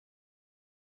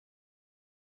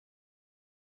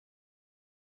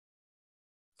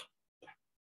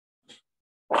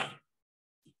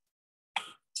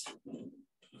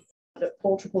started at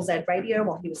 4ZZZ Radio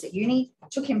while he was at uni,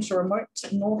 took him to remote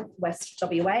Northwest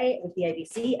WA with the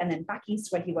ABC, and then back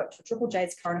east where he worked for Triple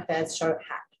J's current affairs show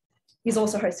Hack. He's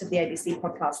also hosted the ABC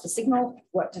podcast The Signal,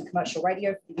 worked in commercial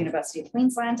radio for the University of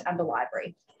Queensland and the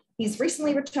library. He's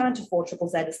recently returned to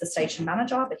 4ZZZ as the station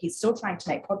manager, but he's still trying to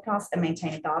make podcasts and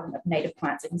maintain a garden of native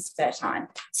plants in his spare time.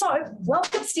 So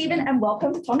welcome, Stephen, and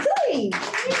welcome, Tom Tilley.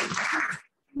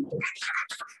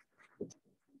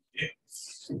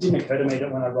 It didn't occur to me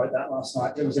that when I wrote that last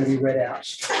night, it was going to be read out.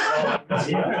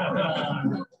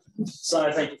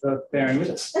 So thank you for bearing with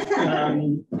us.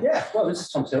 Well, this is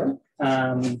Tom Tilley.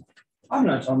 I've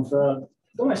known Tom for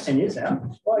almost 10 years now.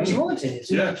 Well, actually more than 10 years,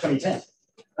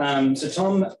 2010. So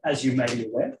Tom, as you may be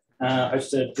aware,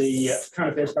 hosted the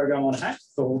current affairs program on Hack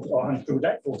called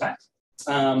Hack.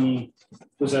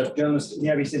 Was a journalist in the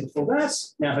ABC before that,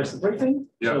 now hosts The Briefing.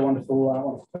 Yep. A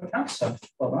wonderful podcast, so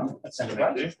well done. That sounded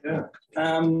great. Yeah.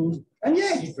 And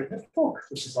you've written a book,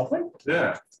 which is lovely.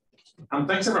 Yeah.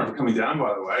 Thanks everyone for coming down,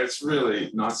 by the way. It's really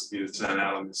nice of you to turn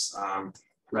out on this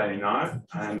rainy night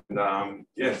and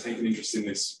take an interest in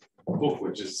this book,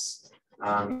 which is,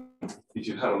 if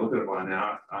you've had a look at it by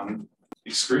now,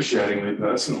 excruciatingly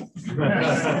personal. So,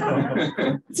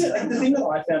 the thing that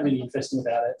I found really interesting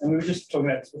about it, and we were just talking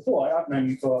about this before, I've known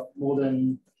you for more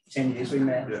than 10 years. We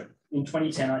met in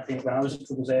 2010, I think, when I was at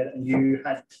Triple Z, and you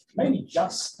had maybe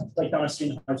just done a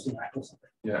stint hosting Hack or something.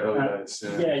 Yeah, early days.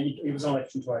 It was an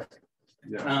election tour.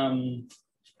 Yeah. And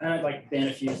then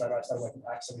a few years later, I started working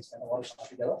back, so we spent a lot of time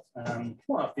together,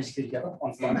 physically together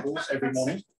on phone calls every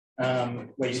morning,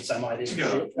 where you'd say my ideas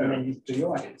and then you do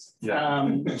your ideas,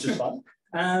 which is fun.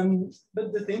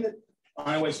 But the thing that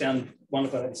I always found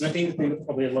wonderful, and I think the thing that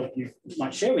probably a lot of you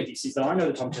might share with this, is that I know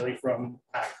the Tom Tilley from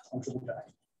Hack on Triple J.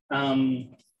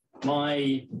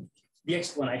 The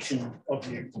explanation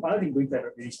of you, I don't think we've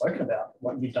ever really spoken about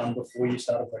what you've done before you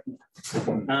started working.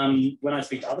 When I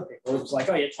speak to other people, it was like,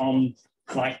 oh yeah, Tom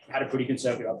had a pretty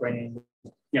conservative upbringing,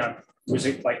 was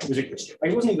a Christian.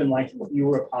 It wasn't even like you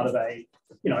were a part of a,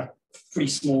 pretty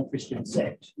small Christian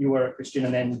sect. You were a Christian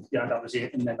and then, that was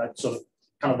it. And then they sort of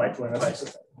kind of late bloomer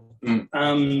basically.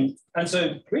 And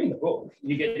so reading the book,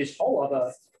 you get this whole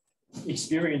other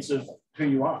experience of who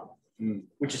you are,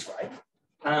 which is great.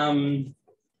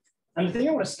 And the thing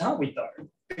I want to start with, though,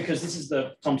 because this is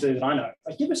the Tom Tilley that I know,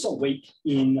 give us a week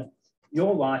in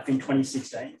your life in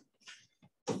 2016.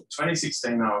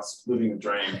 2016, I was living a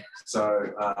dream.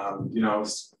 So, I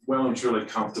was well and truly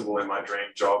comfortable in my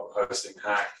dream job hosting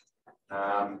Hack.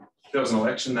 There was an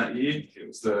election that year. It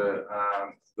was the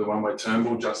one where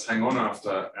Turnbull just hang on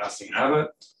after ousting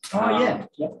Abbott. I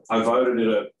voted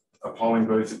at a polling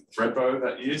booth at Thredbo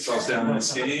that year, so I was down there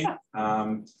skiing.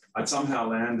 I'd somehow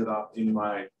landed up in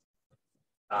my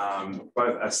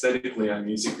both aesthetically and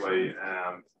musically,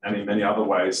 and in many other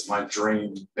ways, my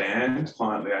dream band,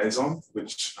 Client Liaison,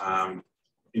 which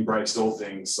embraced all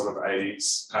things sort of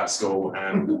 80s, Pascal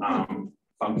and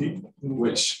funky,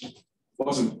 which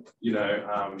wasn't,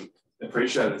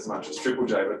 appreciated as much as Triple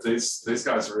J, but these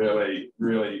guys really,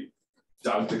 really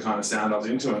dug the kind of sound I was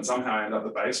into, and somehow I ended up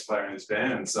the bass player in this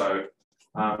band. So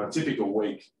a typical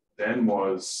week then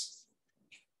was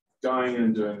going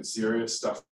and doing the serious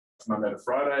stuff Monday to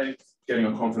Friday, getting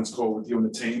on conference call with you and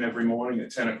the team every morning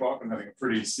at 10 o'clock and having a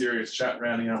pretty serious chat,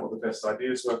 rounding out what the best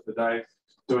ideas were for the day,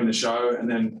 doing the show. And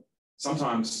then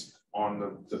sometimes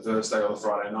on the Thursday or the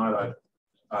Friday night,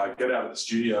 I'd get out of the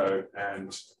studio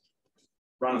and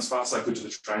run as fast as I could to the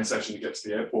train station to get to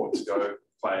the airport to go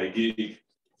play a gig.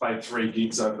 Played 3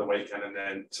 gigs over the weekend and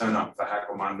then turn up for Hack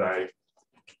on Monday,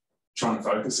 trying to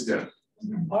focus again.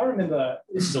 I remember,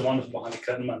 this is a wonderful behind the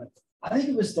curtain moment. I think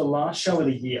it was the last show of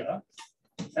the year,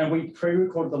 and we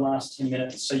pre-recorded the last 10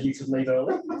 minutes so you could leave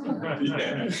early.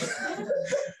 Yeah.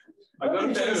 I got a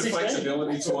bit of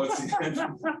flexibility towards the end.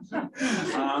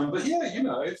 But yeah,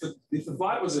 if the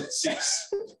flight was at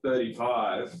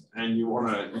 6:35 and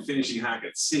you're finishing Hack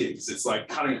at 6, it's like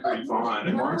cutting it pretty fine.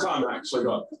 And one time I actually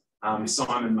got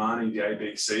Simon Marnie, the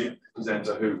ABC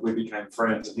presenter, who we became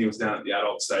friends, and he was down at the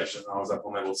adult station. I was up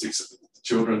on level 6 of the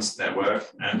children's network,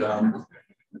 and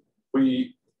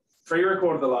we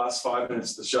pre-recorded the last 5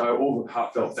 minutes of the show, all the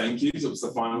heartfelt thank yous. It was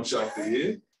the final show of the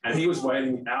year, and he was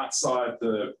waiting outside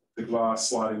the glass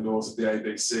sliding doors of the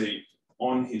ABC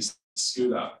on his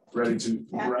scooter, ready to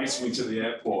race me to the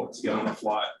airport to get on a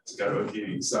flight to go to a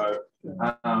gig. So,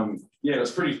 it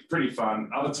was pretty fun.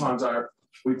 Other times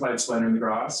we played Splendor in the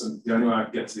Grass, and the only way I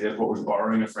could get to the airport was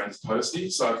borrowing a friend's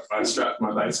postie. So I strapped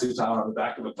my bass guitar on the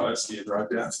back of a postie and drove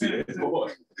down to the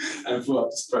airport and flew up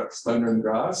to Splendor in the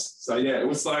Grass. So yeah, it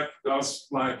was a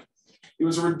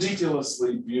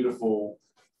ridiculously beautiful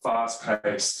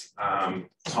fast-paced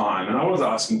time. And I was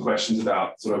asking questions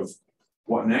about sort of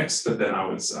what next, but then I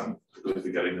was quickly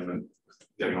forgetting them and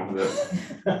getting on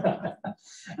with it.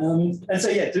 And so,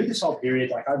 yeah, through this whole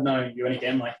period, like I've known you, and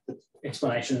again, like the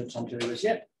explanation of Tom Tilley was,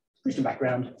 Christian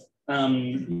background.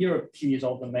 You're a few years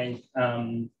older than me.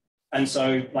 And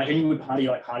so, like, and you would party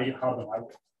harder than I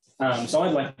would. So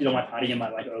I did all my partying in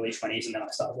my early 20s, and then I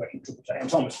started working at Triple J. And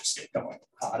Tom was just going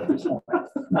hard at this point.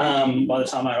 By the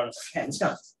time I was like, this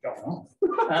guy's going on.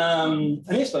 And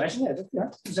the explanation, is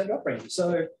that your upbringing.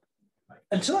 So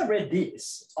until I read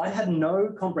this, I had no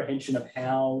comprehension of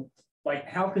how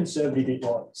conservative it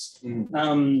was.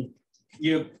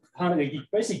 You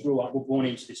basically grew up, were born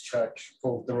into this church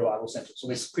called the Revival Centre, so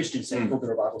this Christian centre called the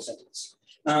Revival Centres.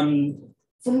 From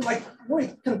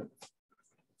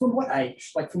what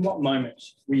age, from what moment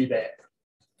were you there?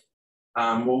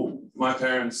 Well, my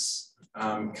parents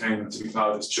came to be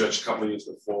part of this church a couple of years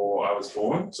before I was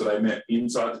born. So they met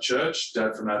inside the church,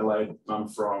 dad from Adelaide, mum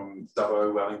from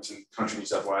Dubbo, Wellington, country New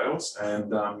South Wales.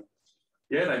 And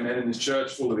they met in this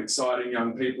church full of exciting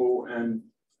young people. And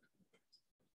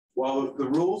while the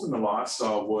rules and the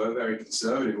lifestyle were very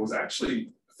conservative, it was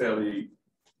actually a fairly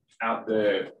out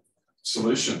there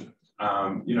solution.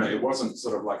 It wasn't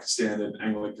sort of like a standard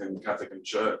Anglican Catholic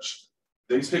church.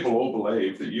 These people all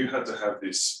believed that you had to have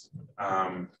this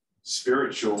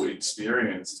spiritual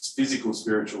experience, this physical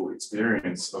spiritual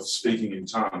experience of speaking in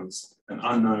tongues, an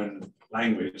unknown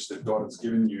language that God has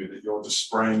given you, that you're just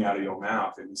spraying out of your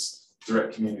mouth in this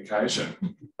direct communication.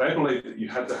 They believed that you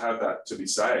had to have that to be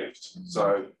saved.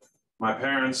 So my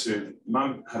parents,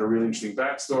 mum had a really interesting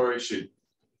backstory. She'd,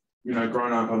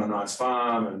 grown up on a nice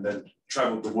farm and then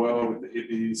travelled the world with the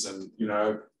hippies and,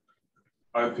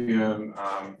 opium,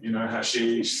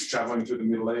 hashish, travelling through the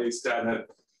Middle East. Dad had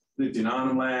lived in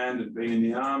Arnhem Land and been in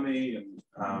the army and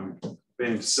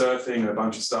been into surfing and a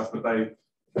bunch of stuff, but they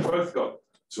both got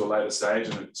to a later stage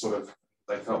and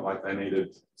they felt like they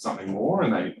needed something more,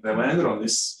 and they landed on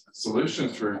this solution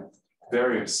through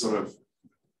various sort of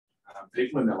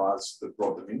people in their lives that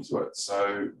brought them into it.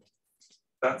 So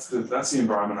that's the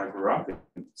environment I grew up in.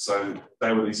 So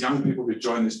they were these young people who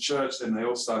joined this church, then they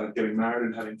all started getting married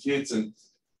and having kids, and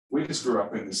we just grew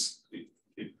up in this. It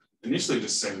initially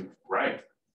just seemed great.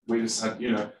 We just had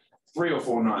 3 or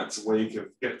 4 nights a week of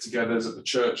get-togethers at the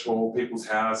church hall, people's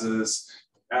houses,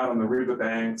 out on the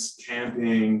riverbanks,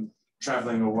 camping,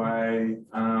 traveling away,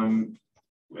 and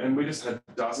we just had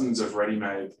dozens of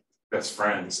ready-made best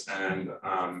friends, and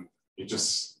it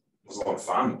just was a lot of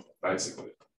fun, basically.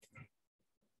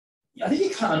 I think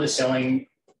you're kind of underselling,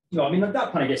 at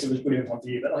that point, I guess it was good info for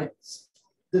you, but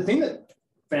the thing that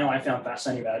I found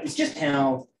fascinating about it is just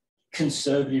how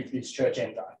conservative this church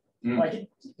ends up. It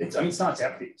starts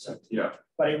out big, so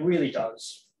but it really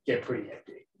does get pretty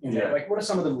hectic. What are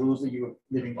some of the rules that you were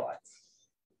living by?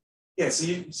 Yeah, so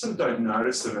you sort of don't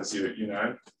notice them as you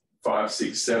 5,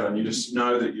 6, 7. You just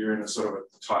know that you're in a sort of a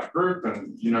tight group,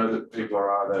 and you know that people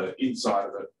are either inside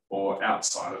of it or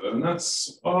outside of it, and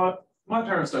that's my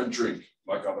parents don't drink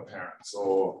like other parents,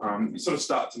 or you sort of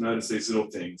start to notice these little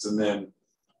things, and then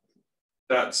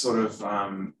that sort of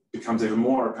becomes even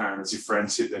more apparent as your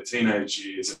friends hit their teenage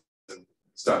years and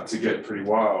start to get pretty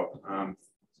wild.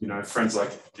 Friends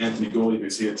like Anthony Gooley,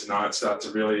 who's here tonight, start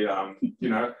to really,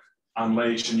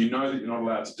 unleash, and you know that you're not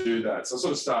allowed to do that. So it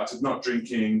sort of starts with not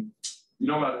drinking.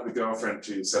 You're not allowed to have a girlfriend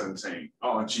until you're 17.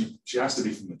 Oh, and she has to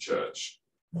be from the church.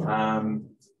 And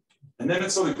then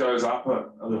it sort of goes up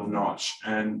a little notch.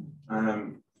 And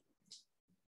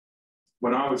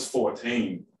when I was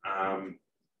 14,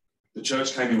 the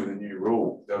church came in with a new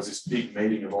rule. There was this big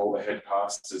meeting of all the head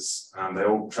pastors. They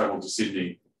all travelled to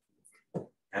Sydney.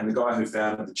 And the guy who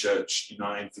founded the church in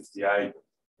 1958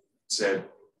 said,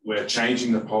 "We're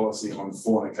changing the policy on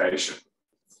fornication."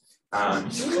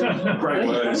 Great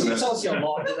word, isn't it? It tells you a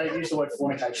lot that they use the word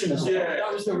fornication as well. Yeah.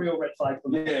 That was the real red flag for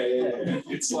me. Yeah.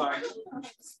 It's like,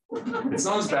 it's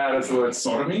not as bad as the word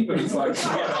sodomy, but it's like, in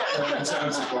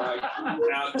terms of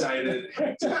outdated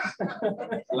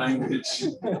language.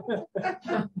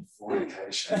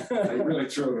 Fornication. They really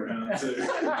threw it around too.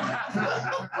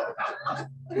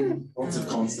 Lots of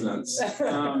consonants.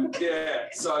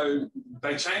 So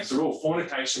they changed the rule.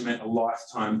 Fornication meant a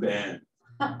lifetime ban.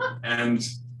 And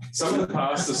some of the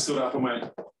pastors stood up and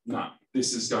went, "No,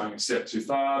 this is going a step too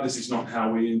far. This is not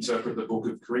how we interpret the book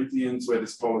of Corinthians, where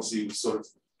this policy was sort of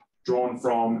drawn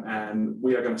from, and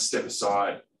we are going to step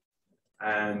aside."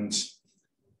 And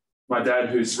my dad,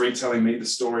 who's retelling me the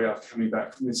story after coming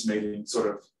back from this meeting,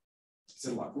 sort of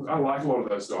said, I like a lot of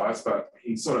those guys, but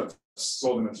he sort of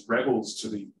saw them as rebels to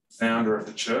the founder of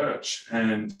the church.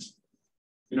 And,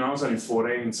 I was only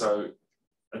 14, so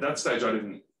at that stage, I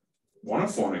didn't want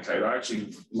to fornicate. I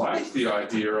actually liked the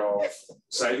idea of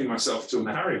saving myself till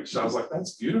marriage. I was like,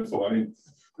 that's beautiful. I mean,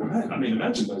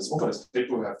 imagine all those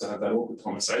people who have to have that awkward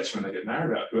conversation when they get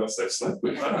married about who else they've slept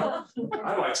with. I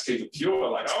like to keep it pure.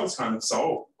 Like, I was kind of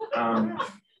sold.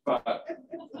 But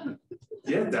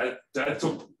yeah, Dad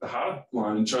took the hard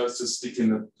line and chose to stick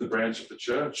in the branch of the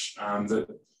church that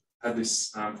had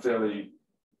this fairly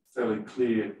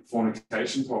clear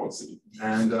fornication policy,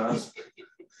 and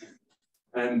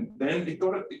then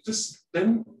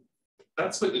then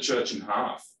that split the church in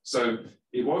half. So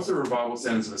it was the Revival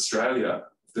Centres of Australia.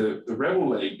 The Rebel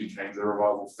League became the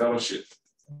Revival Fellowship,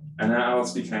 and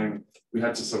ours became, we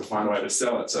had to sort of find a way to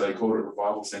sell it, so they called it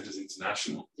Revival Centres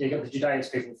International. Yeah, you got the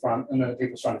Judaist people front and the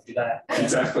people's front of Judea.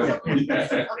 Exactly.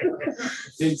 Yeah.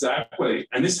 Exactly.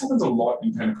 And this happens a lot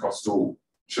in Pentecostal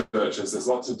churches. There's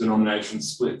lots of denomination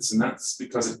splits, and that's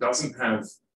because it doesn't have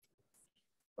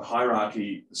the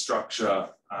hierarchy, the structure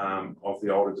of the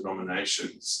older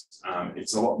denominations.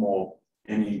 It's a lot more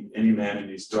any man and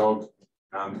his dog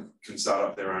can start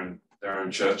up their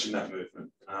own church in that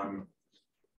movement.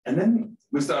 And then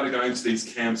we started going to these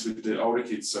camps with the older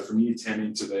kids, so from year 10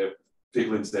 into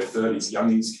people into their 30s,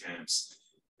 youngies camps.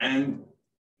 And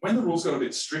when the rules got a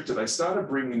bit stricter, they started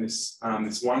bringing this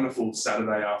wonderful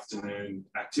Saturday afternoon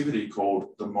activity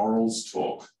called the Morals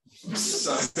Talk.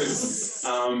 So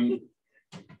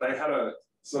they had a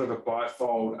sort of a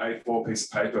bifold A4 piece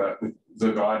of paper with the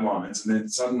guidelines, and then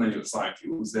suddenly it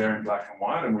was there in black and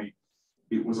white, and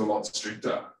it was a lot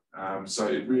stricter. So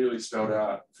it really spelled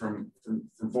out from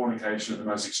fornication at the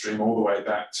most extreme all the way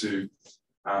back to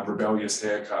rebellious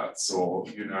haircuts, or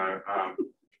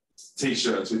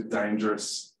T-shirts with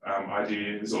dangerous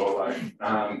ideas, or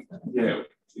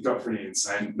it got pretty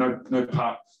insane. No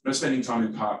spending time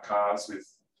in parked cars with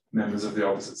members of the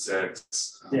opposite sex.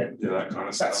 That kind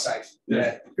of stuff. That's safe.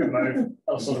 Yeah, good move.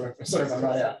 I'll sort of run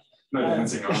out. No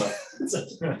dancing either.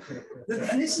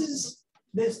 And this is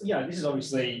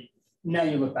obviously, now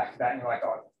you look back at that and you're like,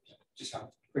 oh, just kind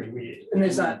of pretty weird. And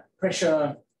there's that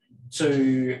pressure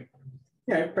to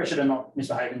not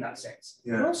misbehave in that sense.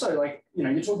 Yeah. But also,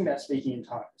 you're talking about speaking in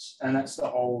tongues, and that's the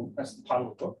title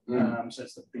of the book. So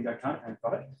it's the bingo card, and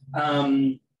got it.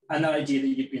 And the idea that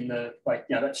you've been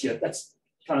that's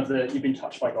kind of you've been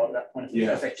touched by God at that point of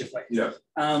view, effectively. Yeah.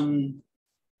 And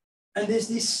there's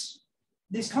this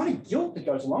kind of guilt that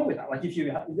goes along with that.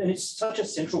 And it's such a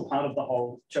central part of the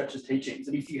whole church's teachings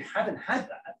that if you haven't had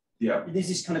that, there's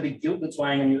this kind of big guilt that's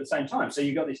weighing on you at the same time. So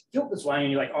you've got this guilt that's weighing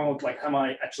on you, am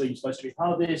I actually supposed to be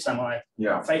part of this? Am I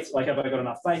faith? Have I got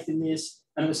enough faith in this?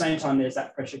 And at the same time, there's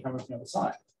that pressure coming from the other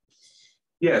side.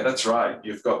 Yeah, that's right.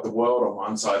 You've got the world on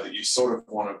one side that you sort of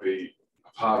want to be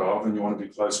a part of, and you want to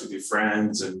be close with your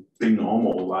friends and be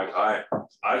normal. I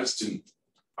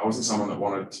wasn't someone that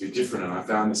wanted to be different, and I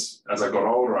found this, as I got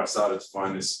older, I started to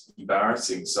find this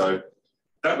embarrassing. So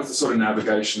that was the sort of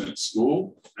navigation at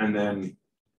school, and then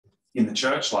in the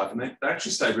church life, and they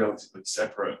actually stayed relatively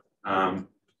separate.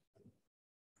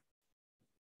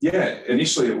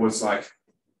 Initially it was like,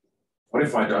 what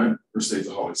if I don't receive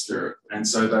the Holy Spirit? And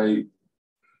so they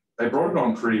brought it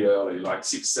on pretty early, like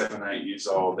 6, 7, 8 years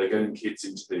old. They're getting kids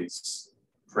into these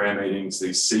prayer meetings,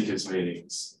 these seekers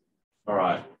meetings. All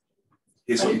right,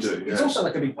 here's what you do. It's also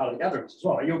like a big part of the gatherings as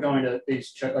well. You're going to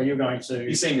these church,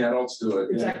 you're seeing the adults do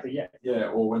it. Exactly, yeah.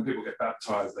 Or when people get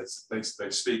baptized,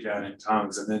 they speak out in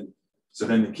tongues, and then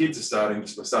the kids are starting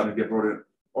to get brought in.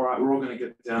 All right, we're all going to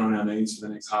get down on our knees for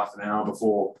the next half an hour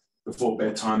before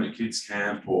bedtime at kids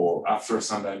camp or after a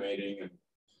Sunday meeting, and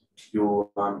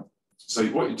so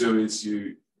what you do is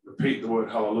you repeat the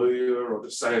word hallelujah, or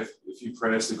just say a few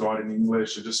prayers to God in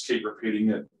English, and just keep repeating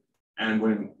it. And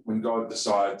when God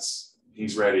decides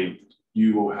He's ready,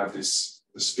 you will have the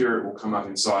Spirit will come up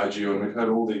inside you. And we've heard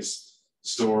all these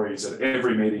stories at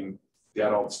every meeting. The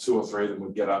adults, 2 or 3 of them,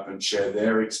 would get up and share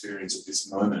their experience at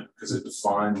this moment because it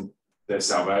defined their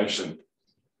salvation.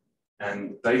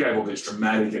 And they gave all these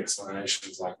dramatic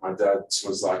explanations. Like my dad's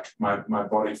was like, my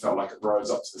body felt like it rose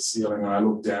up to the ceiling, and I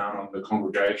looked down on the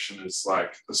congregation as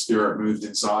like the Spirit moved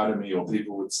inside of me. Or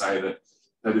people would say that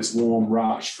they had this warm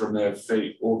rush from their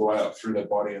feet all the way up through their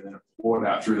body, and then it poured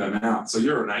out through their mouth. So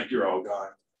you're an 8-year-old going,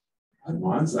 oh,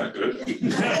 mine's that good.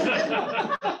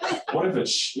 What if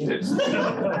it's shit?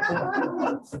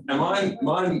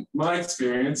 And my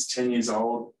experience, 10 years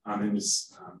old, I'm in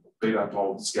this beat up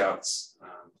old Scouts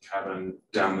cabin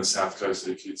down the south coast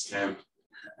of a kids camp.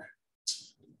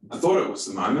 I thought it was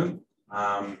the moment,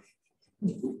 but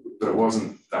it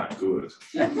wasn't that good.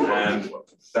 And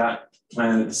that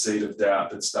planted the seed of doubt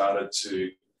that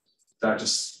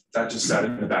just sat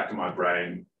in the back of my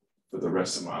brain for the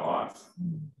rest of my life.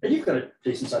 But you've got a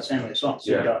decent sized family as well.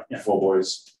 So you've got, 4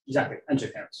 boys. Exactly, and 2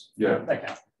 parents. Yeah. They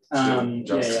count.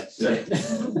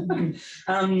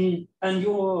 And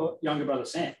your younger brother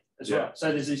Sam as well.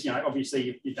 So there's this,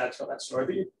 obviously your dad's got that story,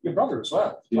 but your brother as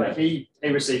well. Yeah. Like he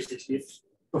received his gift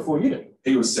before you did.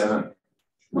 He was 7.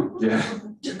 Yeah.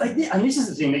 And this is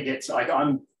the thing that gets like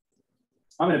I'm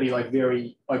going to be like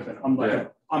very open. I'm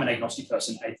like I'm an agnostic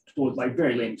person, towards like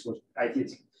very leaning towards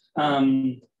atheism.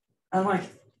 And like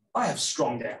I have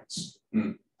strong doubts.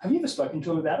 Have you ever spoken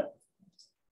to him about it?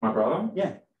 My brother?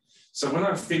 Yeah. So when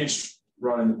I finished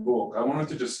writing the book, I wanted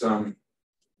to just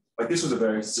this was a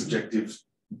very subjective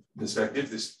perspective.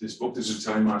 This book, this is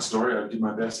telling my story. I did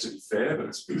my best to be fair, but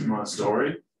it's my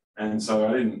story, and so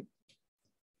I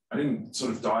didn't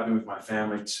sort of dive in with my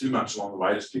family too much along the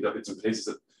way. Just picked up bits and pieces.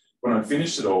 That when I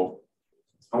finished it all,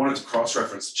 I wanted to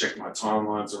cross-reference to check my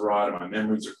timelines are right and my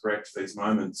memories are correct for these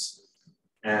moments.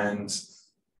 And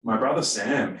my brother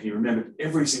Sam, he remembered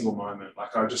every single moment.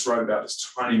 Like I just wrote about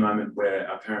this tiny moment where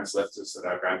our parents left us at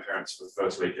our grandparents for the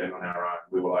first weekend on our own.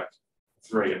 We were like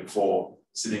 3 and 4,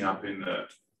 sitting up in the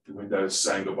windows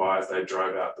saying goodbye as they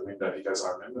drove out the window. He goes,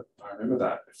 I remember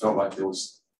that. It felt like there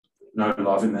was no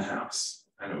love in the house.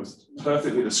 And it was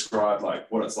perfectly described like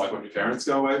what it's like when your parents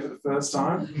go away for the first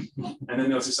time. And then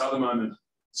there was this other moment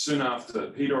soon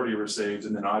after he'd already received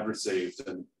and then I'd received.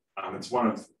 And it's one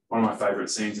of my favourite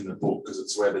scenes in the book because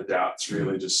it's where the doubts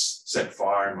really just set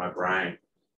fire in my brain.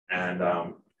 And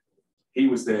he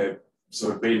was there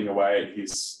sort of beating away at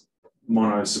his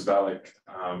monosyllabic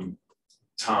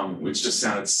tongue, which just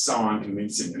sounded so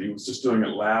unconvincing. And he was just doing it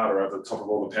louder over the top of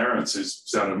all the parents who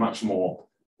sounded much more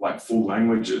like full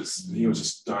languages. And he was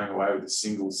just going away with a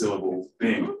single syllable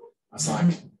thing. I was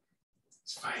like,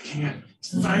 it's faking it.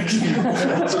 It's faking it.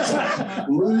 I was like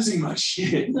losing my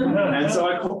shit. And so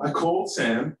I called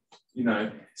Sam.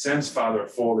 Sam's father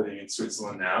of 4 living in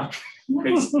Switzerland now.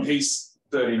 He's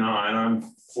 39, I'm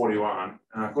 41.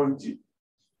 And I called him, do you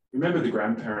remember the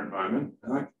grandparent moment?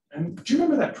 And do you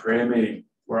remember that prayer meeting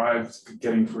where I was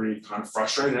getting pretty kind of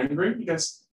frustrated and angry? He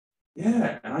goes,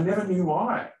 yeah, and I never knew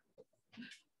why.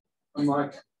 I'm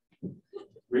like,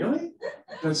 really?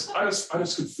 Because I just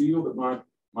could feel that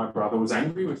my brother was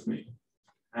angry with me.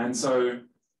 And so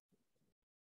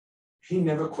he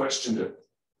never questioned it,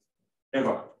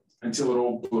 ever, until it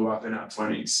all blew up in our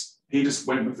 20s. He just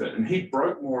went with it. And he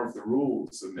broke more of the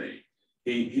rules than me.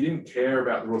 He didn't care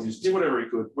about the rules. He just did whatever he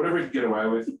could get away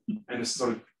with, and just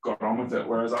sort of got on with it.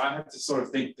 Whereas I had to sort of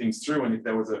think things through. And if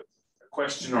there was a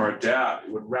question or a doubt,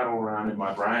 it would rattle around in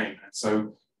my brain. And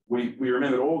so we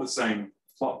remembered all the same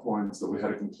plot points, but we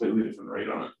had a completely different read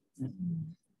on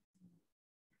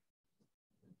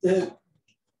it.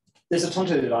 There's a Tom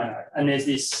Tilley that I know, and there's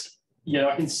this,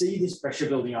 I can see this pressure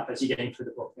building up as you're getting through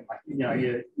the book. And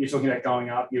you're talking about going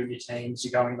up, you're in your teens,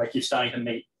 you're going, like you're starting to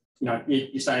meet,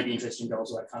 you're starting to be interested in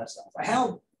girls, all that kind of stuff. Like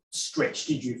how stretched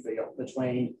did you feel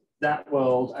between that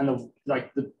world and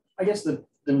the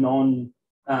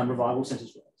non-revival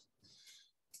centers world?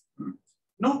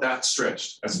 Not that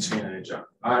stretched as a teenager.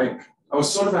 I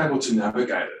was sort of able to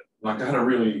navigate it. Like I had a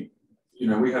really,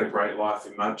 we had a great life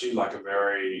in Mudgee, like a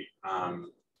very,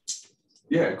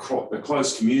 a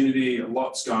close community,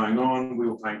 lots going on. We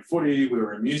were playing footy, we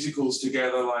were in musicals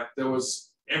together. Like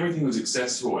everything was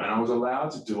accessible and I was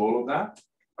allowed to do all of that.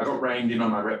 I got reined in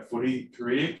on my rep footy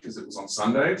career because it was on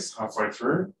Sundays halfway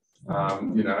through.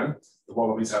 The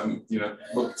Wallabies haven't,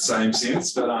 looked the same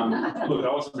since. But look,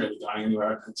 I wasn't really going anywhere.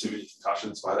 I had too many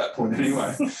concussions by that point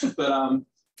anyway. But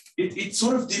it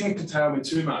sort of didn't curtail me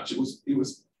too much. It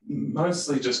was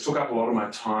mostly just took up a lot of my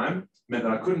time, meant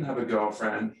that I couldn't have a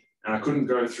girlfriend and I couldn't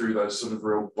go through those sort of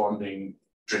real bonding,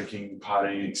 drinking,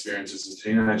 partying experiences as a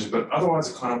teenager. But otherwise,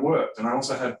 it kind of worked. And I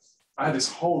had this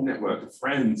whole network of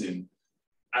friends in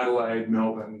Adelaide,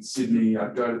 Melbourne, Sydney.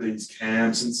 I'd go to these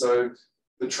camps, and so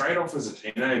the trade-off as a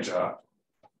teenager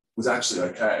was actually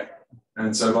okay.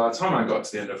 And so by the time I got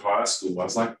to the end of high school, I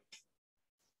was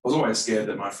always scared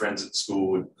that my friends at school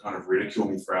would kind of ridicule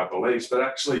me for our beliefs, but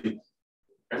actually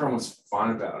everyone was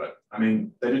fine about it. I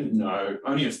mean, they didn't know,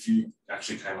 only a few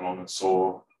actually came along and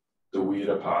saw the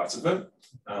weirder parts of it.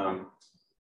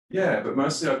 But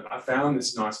mostly I found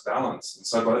this nice balance. And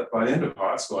so by the end of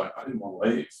high school, I didn't want to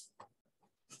leave.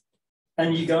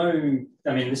 And you go,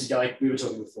 I mean, this is like we were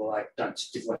talking before, like don't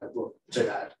give away the book too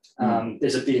bad.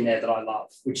 There's a bit in there that I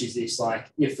love, which is this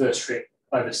like your first trip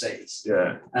overseas.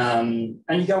 Yeah. And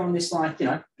you go on this like, bit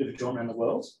of a jaunt around the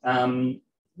world.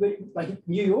 Like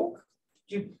New York?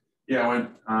 I went,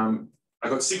 I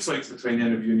got 6 weeks between the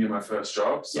end of uni and my first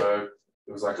job. So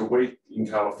it was like a week in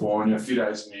California, a few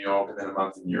days in New York, and then a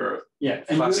month in Europe. Yeah.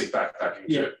 Classic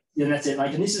backpacking trip. Yeah, and that's it.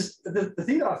 Like, and this is the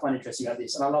thing that I find interesting about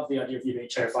this, and I love the idea of you being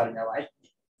terrified in LA.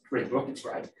 Read the book, it's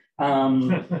great.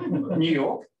 New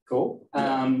York, cool.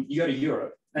 You go to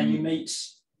Europe and you meet,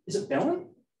 is it Bellin?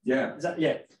 Yeah. Is that,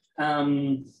 yeah.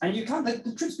 And you can't,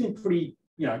 the trip's been pretty,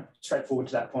 straightforward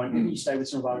to that point. You stay with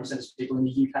some revival centers people in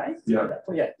the UK. Yeah.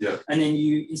 Yeah. And then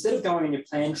you, instead of going on your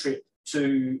planned trip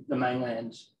to the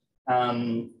mainland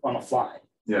on a flight,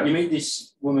 you meet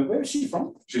this woman. Where is she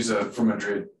from? She's from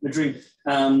Madrid. Madrid.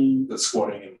 That's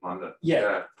squatting in London.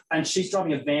 Yeah. And she's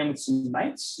driving a van with some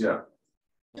mates. Yeah.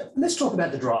 Let's talk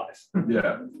about the drive.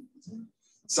 Yeah.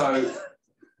 So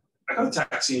I got a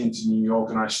taxi into New York,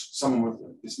 and someone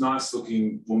with this nice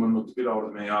looking woman, looked a bit older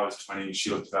than me. I was 20, she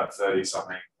looked about 30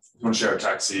 something. You want to share a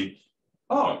taxi?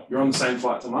 Oh, you're on the same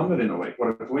flight to London in a week. What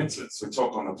a coincidence. We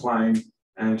talk on the plane,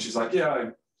 and she's like,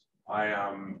 yeah,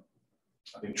 I've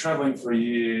been traveling for a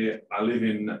year. I live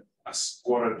in a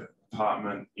squatted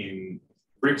apartment in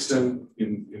Brixton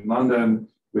in London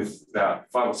with about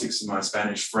 5 or 6 of my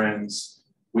Spanish friends.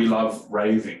 We love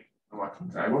raving. I'm like,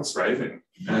 okay, what's raving?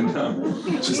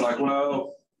 And she's like,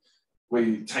 well,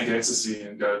 we take ecstasy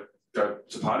and go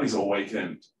to parties all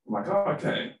weekend. I'm like, oh,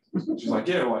 okay. She's like,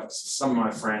 yeah, like some of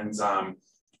my friends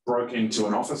broke into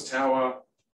an office tower,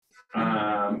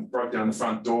 broke down the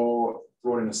front door,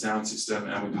 brought in a sound system,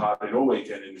 and we partied all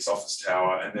weekend in this office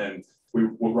tower. And then we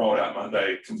rolled out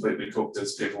Monday completely cooked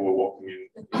as people were walking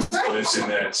in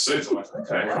their suits. I'm like,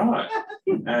 okay, right.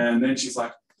 And then she's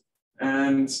like,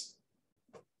 and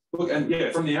look, and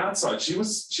yeah, from the outside, she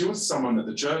was someone that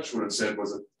the church would have said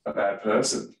was a bad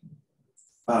person,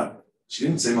 but she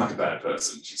didn't seem like a bad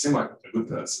person. She seemed like a good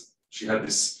person. She had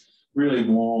this really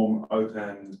warm,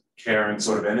 open, caring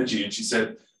sort of energy. And she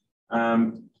said,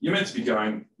 you're meant to be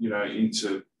going,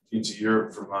 into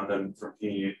Europe from London from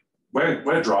here.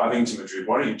 We're driving to Madrid.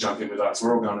 Why don't you jump in with us?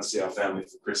 We're all going to see our family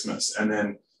for Christmas. And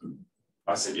then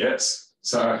I said yes.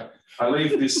 So I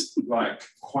leave this like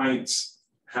quaint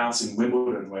house in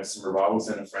Wimbledon where some revival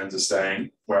centre friends are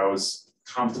staying, where I was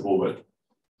comfortable but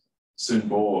soon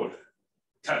bored.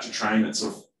 Catch a train at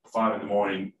sort of 5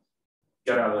 a.m,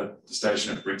 get out of the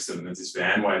station at Brixton, and there's this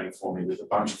van waiting for me with a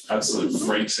bunch of absolute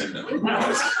freaks in it. And I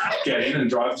just get in and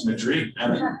drive to Madrid.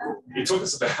 And it took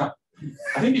us about,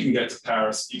 I think you can get to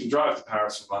Paris, you can drive to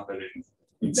Paris from London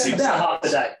in 6 hours. About half a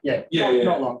day, yeah.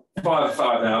 Not long. 5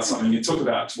 hours something. It took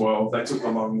about 12. They took a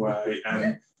long way, and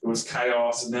it was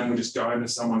chaos. And then we just go into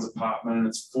someone's apartment, and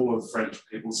it's full of French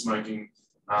people smoking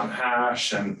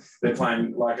hash, and they're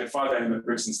playing, like at 5 a.m. at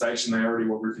Brixton Station, they already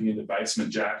were ripping into basement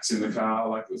jacks in the car.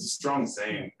 Like, it was a strong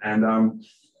scene. And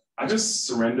I just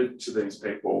surrendered to these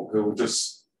people who were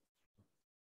just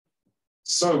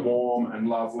so warm and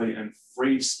lovely and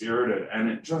free-spirited. And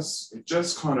it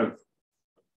just kind of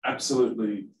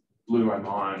absolutely blew my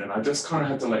mind. And I just kind of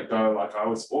had to let go. Like, I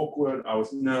was awkward. I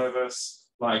was nervous.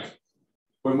 Like,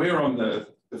 when we were on the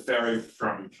ferry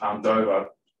from Dover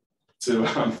to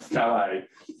Calais,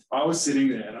 I was sitting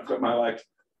there and I've got my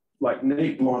like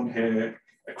neat blonde hair,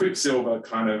 a Quicksilver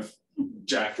kind of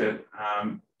jacket,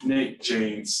 neat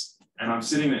jeans, and I'm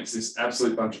sitting next to this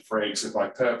absolute bunch of freaks with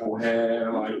like purple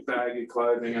hair, like baggy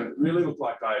clothing, and it really looked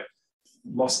like I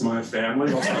lost my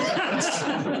family, lost my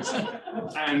parents.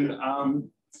 And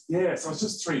so it was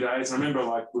just 3 days. I remember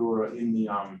like we were in the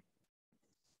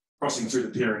crossing through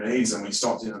the Pyrenees, and we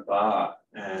stopped in a bar,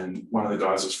 and one of the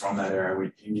guys was from that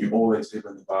area. He knew all these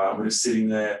people in the bar. We were just sitting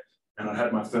there, and I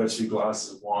had my first few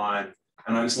glasses of wine,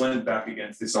 and I just leaned back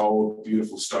against this old,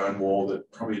 beautiful stone wall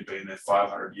that probably had been there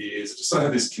 500 years. I just sort of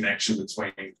had this connection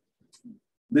between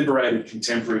liberated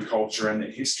contemporary culture and their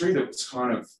history that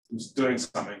was doing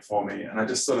something for me. And I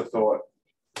just sort of thought,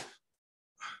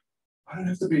 I don't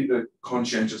have to be the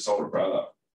conscientious older brother,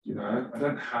 I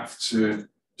don't have to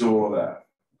do all of that.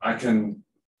 I can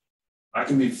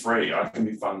be free. I can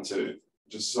be fun too.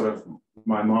 Just sort of,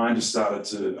 my mind just started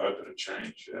to open and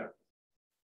change. Yeah.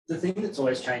 The thing that's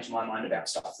always changed my mind about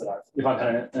stuff if I've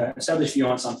had an established view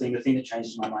on something, the thing that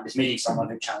changes my mind is meeting someone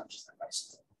who challenges that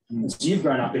basically. So you've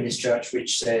grown up in this church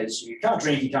which says you can't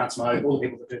drink, you can't smoke, all the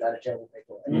people that do that are terrible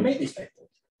people. And you meet these people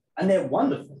and they're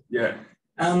wonderful. Yeah.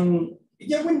 When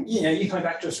you're coming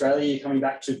back to Australia, you're coming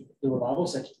back to the revival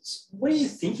centres, what are you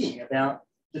thinking about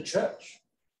the church?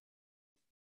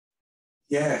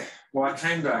 Yeah, well, I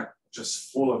came back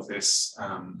just full of this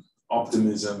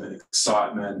optimism and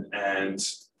excitement, and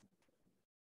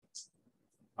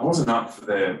I wasn't up for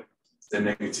their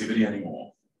negativity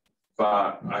anymore.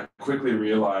 But I quickly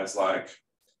realised, like,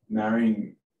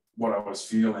 marrying what I was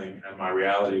feeling and my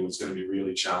reality was going to be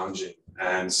really challenging.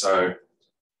 And so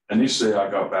initially I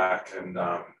got back and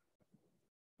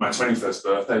my 21st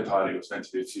birthday party was meant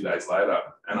to be a few days later,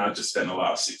 and I just spent the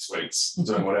last 6 weeks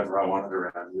doing whatever I wanted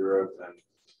around Europe and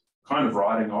kind of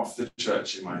writing off the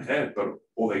church in my head. But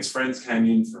all these friends came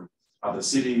in from other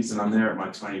cities, and I'm there at my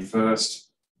 21st.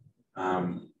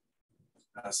 I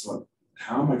was like,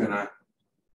 how am I going to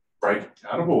break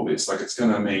out of all this? Like, it's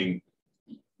going to mean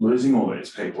losing all these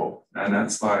people, and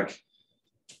that's not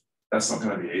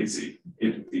going to be easy.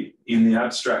 In the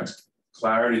abstract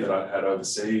clarity that I'd had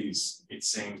overseas, it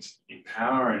seemed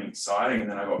empowering, exciting, and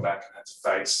then I got back and had to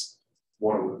face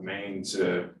what it would mean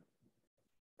to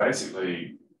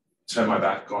basically turn my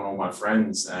back on all my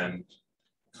friends and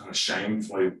kind of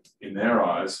shamefully, in their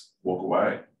eyes, walk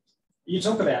away. You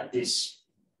talk about this,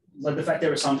 like the fact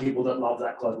there are some people that love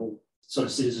that global sort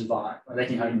of citizen vibe, where they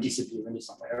can kind of disappear into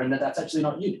somewhere, and that's actually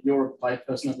not you. You're a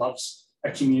person that loves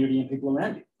a community and people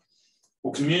around you.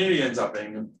 Well, community ends up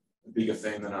being a bigger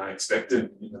thing than I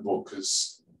expected in the book,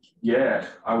 because, yeah,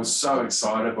 I was so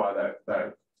excited by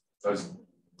those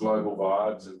global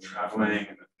vibes and traveling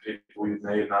and the people you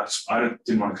meet, and I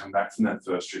didn't want to come back from that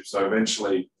first trip. So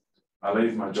eventually I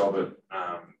leave my job at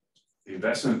the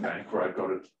investment bank where I got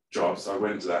a job. So I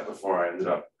went into that before I ended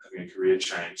up having a career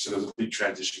change. So there was a big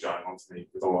transition going on for me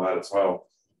with all of that as well.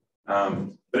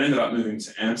 But ended up moving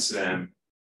to Amsterdam,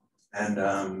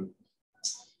 and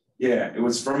yeah, it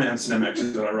was from Amsterdam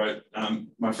actually that I wrote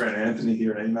my friend Anthony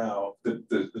here an email.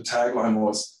 The tagline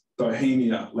was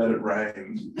 "Bohemia, let it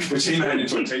rain," which he made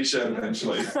into a t-shirt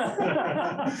eventually.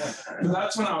 And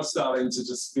that's when I was starting to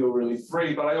just feel really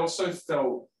free, but I also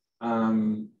felt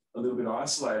a little bit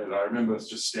isolated. I remember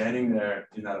just standing there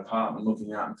in that apartment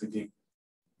looking out and thinking,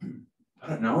 I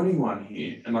don't know anyone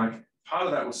here. And like, part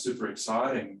of that was super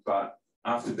exciting, but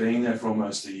after being there for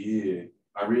almost a year,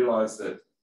 I realized that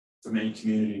for me,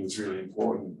 community was really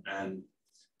important. And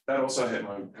that also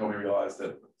helped me realize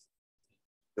that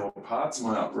there were parts of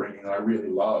my upbringing that I really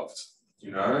loved,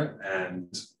 you know,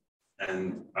 and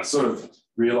I sort of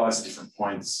realized at different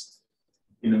points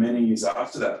in the many years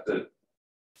after that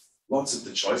lots of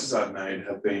the choices I've made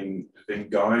have been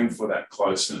going for that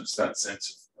closeness, that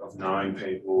sense of knowing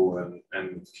people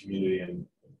and community and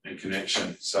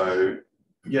connection. So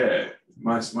yeah,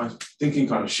 my thinking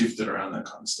kind of shifted around that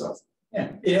kind of stuff.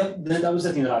 Yeah, that was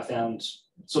the thing that I found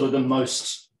sort of the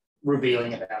most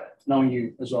revealing about it. Knowing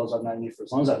you as well as I've known you for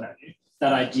as long as I've known you,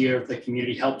 that idea of the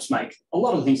community helps make a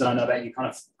lot of the things that I know about you kind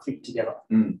of click together.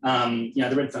 You know,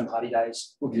 the Red Fern Party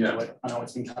days, we'll get to it. I know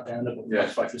it's been cut down, but I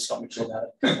spoke to Scott Mitchell about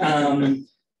it.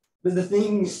 But the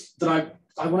thing that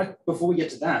I want to, before we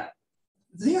get to that,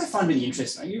 the thing I find really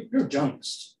interesting, you're a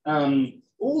journalist.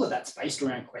 All of that's based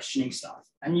around questioning stuff.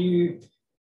 And you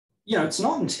know, it's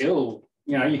not until,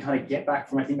 you know, you kind of get back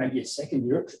from, I think, maybe a second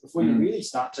Europe trip before you really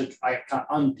start to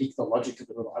unpick the logic of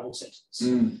the revival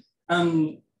sentence.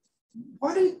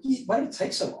 Why did it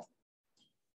take so long?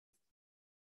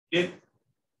 It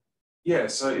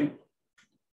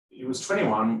was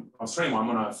 21. I was 21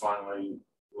 when I finally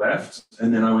left,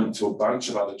 and then I went to a bunch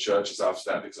of other churches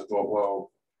after that because I thought,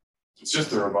 well, it's just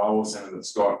the revival centre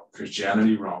that's got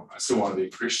Christianity wrong. I still want to be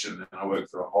a Christian, and I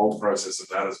worked through a whole process of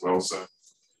that as well. So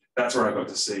that's where I got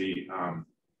to see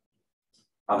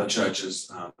other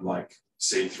churches like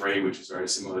C3, which is very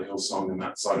similar to Hillsong and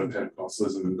that side of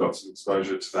Pentecostalism, and got some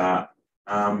exposure to that.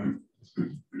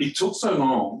 It took so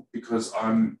long because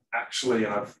I'm actually,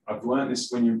 and I've learned this,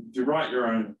 when you write your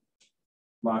own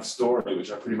life story,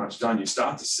 which I've pretty much done, you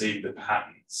start to see the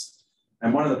patterns.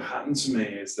 And one of the patterns for me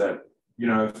is that, you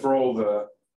know, for all the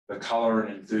colour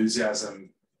and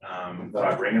enthusiasm that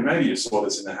I bring, and maybe you saw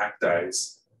this in the hack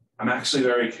days, I'm actually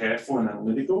very careful and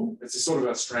analytical. It's a sort of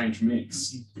a strange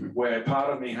mix where part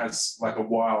of me has like a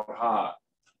wild heart,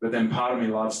 but then part of me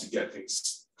loves to get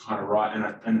things kind of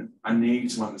right, and I need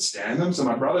to understand them. So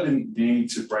my brother didn't need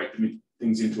to break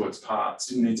things into its parts,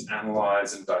 didn't need to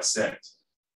analyse and dissect,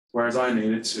 whereas I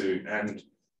needed to. And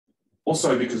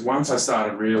also because once I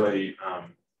started really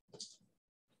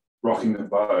rocking the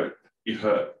boat, it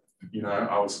hurt. You know,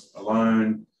 I was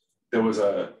alone. There was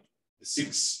a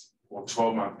 6 or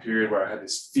 12-month period where I had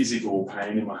this physical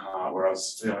pain in my heart, where I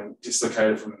was feeling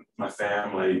dislocated from my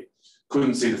family,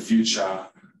 couldn't see the future,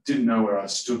 didn't know where I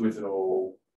stood with it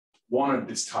all, wanted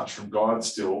this touch from God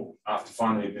still, after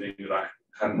finally admitting that I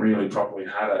hadn't really properly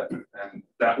had it. And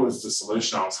that was the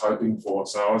solution I was hoping for.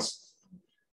 So I was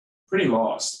pretty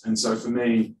lost. And so for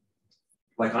me,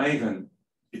 like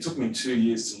it took me 2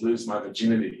 years to lose my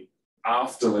virginity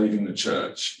after leaving the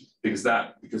church,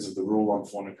 because of the rule on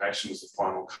fornication was the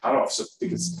final cutoff. So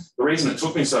because the reason it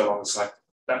took me so long is like,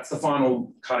 that's the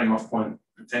final cutting off point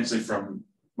potentially from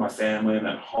my family and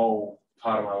that whole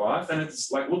part of my life. And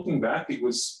it's like, looking back, it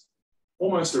was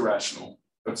almost irrational,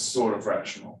 but sort of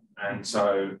rational. And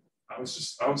so I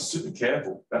was super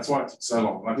careful. That's why it took so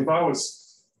long. Like, if I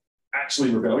was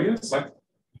actually rebellious, like,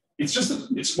 it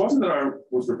wasn't that I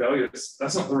was rebellious.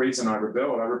 That's not the reason I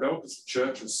rebelled. I rebelled because the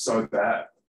church was so bad,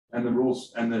 and the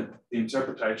rules and the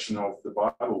interpretation of the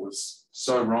Bible was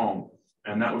so wrong.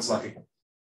 And that was like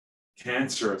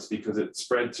cancerous, because it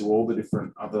spread to all the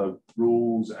different other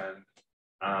rules and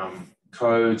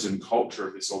codes and culture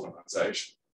of this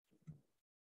organization.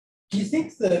 Do you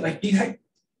think that, like, do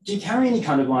you carry any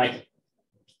kind of like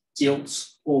guilt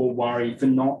or worry for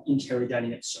not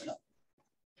interrogating it sooner?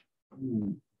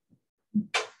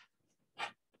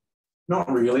 Not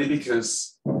really,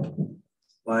 because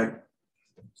like,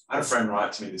 I had a friend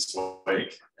write to me this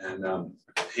week, and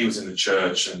he was in the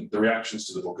church, and the reactions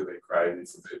to the book have been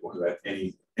crazy from people who had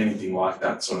anything like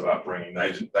that sort of upbringing.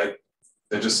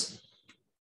 They're just,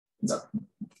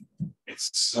 it's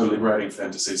so liberating for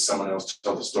them to see someone else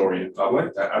tell the story in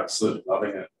public. They're absolutely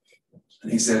loving it.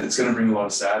 And he said, it's going to bring a lot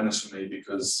of sadness for me,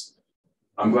 because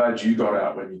I'm glad you got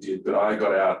out when you did, but I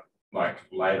got out like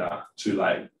later, too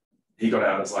late. He got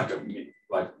out as like a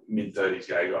mid-30s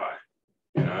gay guy,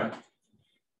 you know?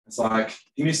 It's like,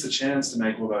 he missed the chance to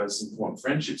make all those important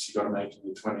friendships you got to make in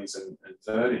your 20s and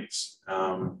 30s.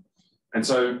 And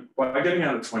so by getting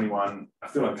out at 21, I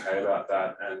feel okay about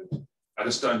that. And I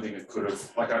just don't think it could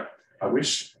have, like, I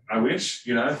wish,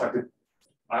 you know, if I could.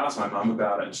 I asked my mum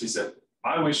about it, and she said,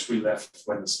 I wish we left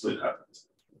when the split happened.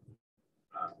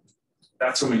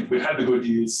 That's when we had the good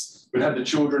years. We had the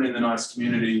children in the nice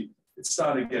community. It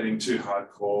started getting too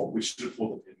hardcore. We should have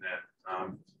pulled the pin there.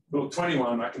 But at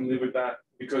 21, I can live with that,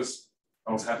 because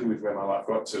I was happy with where my life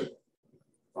got to. If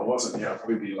I wasn't, I'd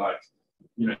probably be like,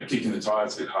 you know, kicking the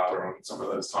tires a bit harder on some of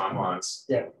those timelines.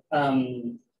 Yeah.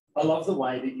 I love the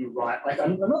way that you write. Like,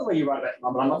 not the way you write about your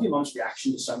mum, but I love your mum's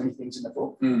reaction to so many things in the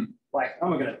book. Like, I'm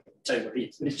not going to tell you what it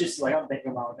is, but it's just like, I bet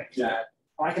your mum, I bet your dad.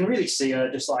 I can really see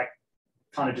her just like,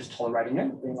 kind of just tolerating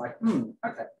it, being like,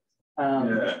 okay.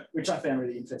 Which I found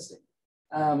really interesting.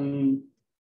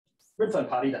 Red Phone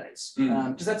Party Days,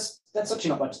 because that's actually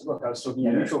not much to the book. I was talking to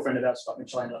a mutual friend about Scott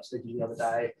Mitchell, I ended up speaking the other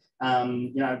day.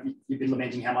 You know, you've been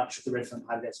lamenting how much of the Red Phone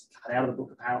Party Days cut out of the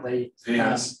book, apparently.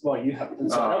 Yes. Well, you haven't.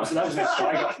 So that was a message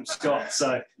I got from Scott.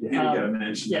 So you didn't get a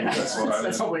mention. Yeah, that's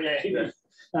probably, neither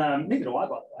do I,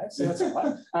 by the way. So that's all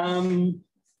right.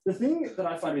 The thing that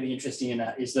I find really interesting in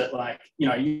that is that, like, you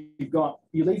know, you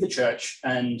leave the church,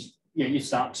 and you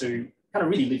start to kind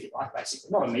of really live your life, basically.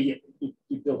 Not immediately,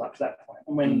 you build up to that point.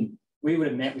 And when we would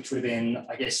have met, which would have been,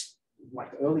 I guess,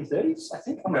 like early 30s, I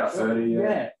think. About 30,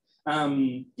 yeah.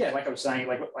 Like I was saying,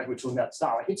 like we were talking about at the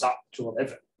start, like it's up to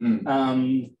 11.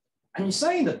 And you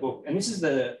say in the book, and this is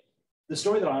the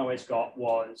story that I always got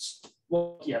was,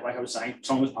 well, yeah, like I was saying,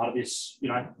 Tom was part of this, you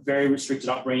know, very restricted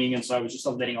upbringing, and so it was just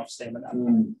letting off steam at that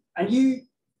point. And you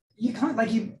can't,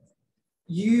 like,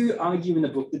 you argue in the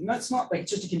book that that's not, like,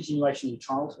 it's just a continuation of your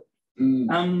childhood.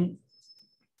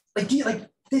 Like, do you, like,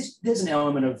 there's an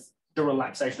element of the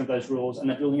relaxation of those rules and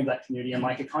the building of that community, and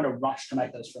like a kind of rush to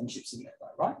make those friendships in there,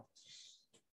 right?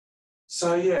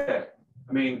 So yeah,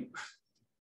 I mean,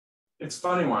 it's a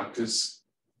funny one, because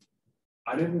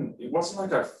it wasn't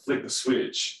like I flicked the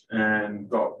switch and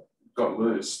got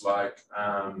loose. Like,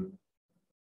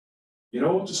 it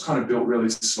all just kind of built really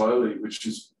slowly, which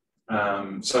is,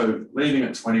 so leaving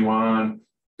at 21,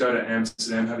 go to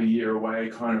Amsterdam, have a year away,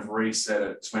 kind of reset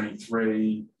at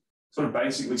 23, sort of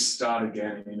basically start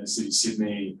again in inner city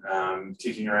Sydney,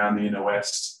 kicking around the inner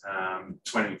west,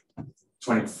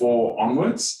 24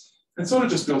 onwards, and sort of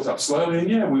just built up slowly. And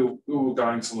yeah, we were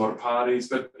going to a lot of parties,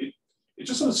 but it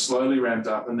just sort of slowly ramped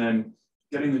up. And then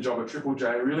getting the job at Triple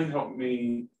J really helped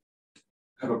me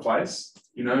have a place,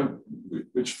 you know,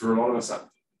 which for a lot of us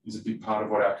is a big part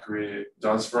of what our career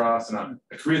does for us, and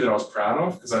a career that I was proud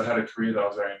of, because I'd had a career that I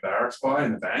was very embarrassed by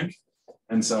in the bank.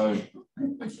 And so,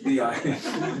 I've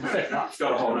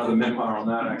got a whole other memoir on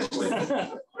that, actually.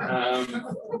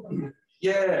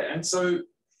 And so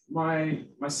my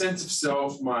sense of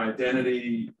self, my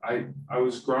identity, I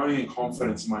was growing in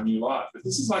confidence in my new life. But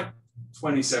this is like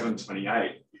 27,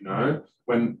 28, you know,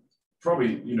 when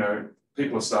probably, you know,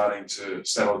 people are starting to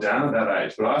settle down at that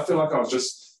age. But I feel like I was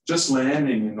just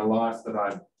landing in the life that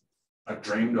I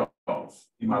dreamed of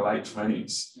in my late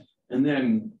 20s. And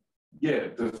then,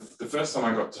 the first time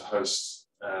I got to host,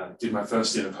 did my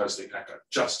first stint of hosting Hack, I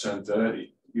just turned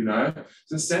 30, you know.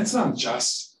 So the sense that I'm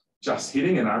just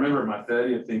hitting it. I remember at my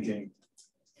 30th thinking,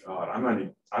 God,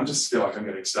 I just feel like I'm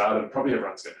getting started. Probably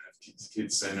everyone's going to have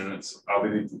kids soon, and I'll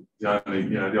be the only,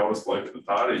 you know, the oldest bloke at the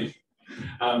party.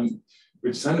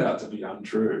 which turned out to be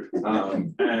untrue.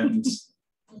 And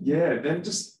yeah, then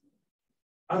just,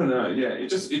 I don't know, yeah,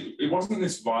 it wasn't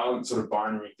this violent sort of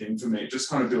binary thing for me. It just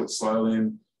kind of built slowly,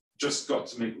 and just got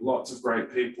to meet lots of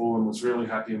great people and was really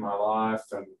happy in my life.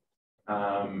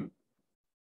 And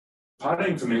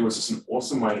partying for me was just an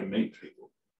awesome way to meet people.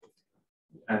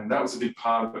 And that was a big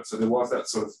part of it. So there was that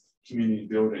sort of community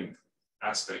building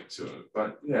aspect to it.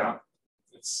 But yeah,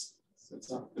 it's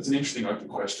an interesting open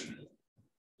question.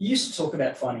 You used to talk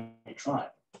about finding a tribe.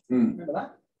 Remember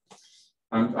that?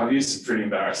 I've used some pretty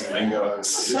embarrassing lingo.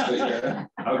 Yeah,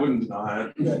 I wouldn't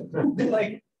deny it.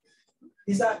 Like,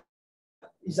 is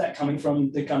that coming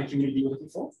from the kind of community you're looking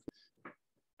for?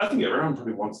 I think everyone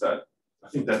probably wants that. I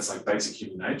think that's like basic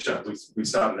human nature. We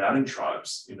started out in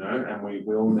tribes, you know, and we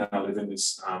all now live in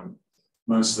this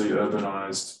mostly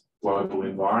urbanized global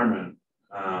environment.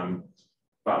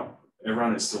 But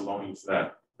everyone is still longing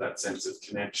for that sense of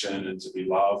connection and to be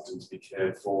loved and to be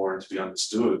cared for and to be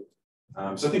understood.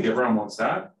 So I think everyone wants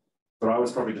that, but I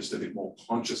was probably just a bit more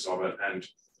conscious of it and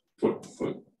put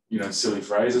silly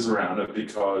phrases around it,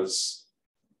 because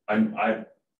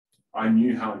I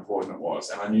knew how important it was,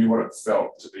 and I knew what it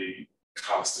felt to be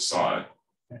cast aside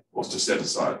or to set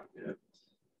aside. Yeah.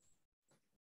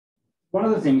 One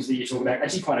of the things that you talk about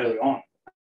actually quite early on,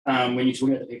 when you talk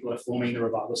about the people that are forming the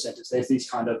revival centres, there's these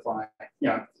kind of like,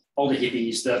 older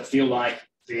hippies that feel like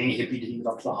being a hippie didn't live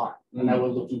up to the hype, and they were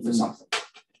looking for something.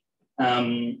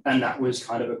 And that was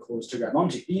kind of a cause to grab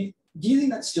onto. Do you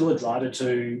think that's still a driver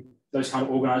to those kind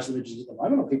of organised religions at the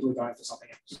moment, or people are going for something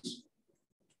else?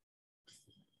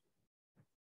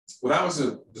 Well, that was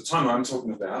the time I'm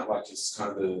talking about, like it's kind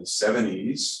of the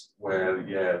 70s, where,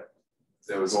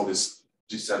 there was all this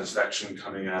dissatisfaction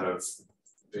coming out of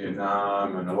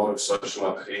Vietnam and a lot of social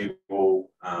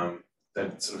upheaval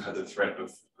that sort of had the threat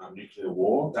of nuclear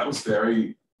war. That was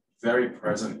very, very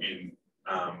present in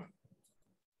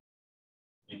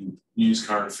news,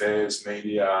 current affairs,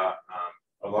 media.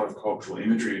 A lot of cultural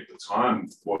imagery at the time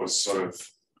was sort of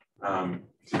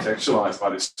contextualized by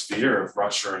this fear of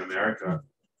Russia and America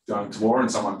going to war and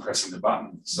someone pressing the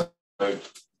button. So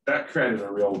that created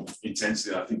a real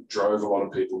intensity that I think drove a lot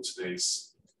of people to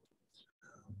these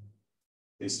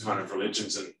kind of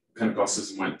religions, and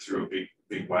Pentecostalism went through a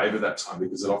big wave at that time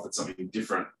because it offered something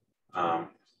different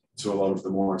to a lot of the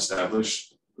more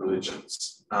established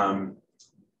religions.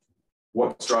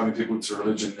 What's driving people to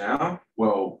religion now?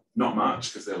 Well, not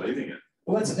much, because they're leaving it.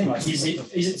 Well, that's the thing. Like, is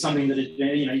it something that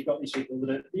you've got these people that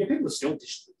are, people are still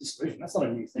disillusioned. That's not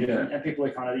a new thing. Yeah. And people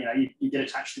are kind of, you get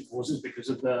attached to causes because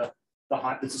of the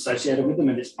hype that's associated with them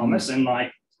and this promise. And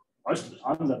like most of the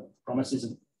time, the promise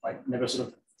isn't like never sort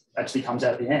of actually comes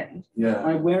out at the end. Yeah.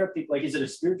 Like, where are people? Like, is it a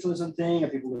spiritualism thing? Are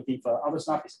people looking for other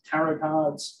stuff? Is it tarot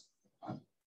cards?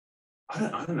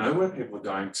 I don't know where people are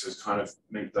going to kind of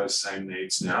meet those same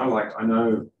needs now. Like, I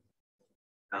know,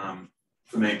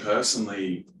 for me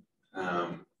personally,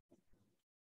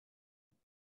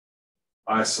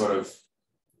 I sort of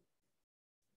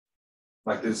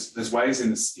like there's ways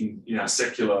in our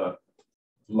secular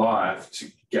life to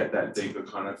get that deeper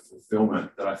kind of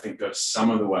fulfillment that I think goes some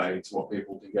of the way to what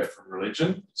people can get from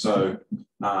religion. So,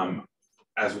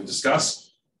 as we discussed,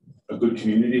 a good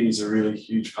community is a really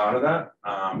huge part of that.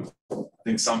 I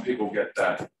think some people get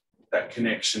that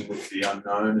connection with the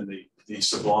unknown and the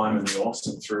sublime and the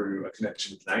awesome through a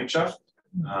connection with nature.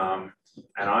 And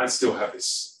I still have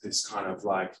this kind of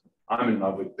like, I'm in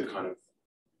love with the kind of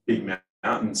big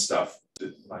mountain stuff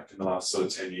that, like in the last sort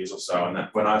of 10 years or so. And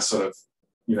that when I sort of,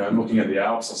 looking at the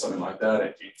Alps or something like that,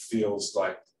 it feels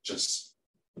like just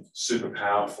super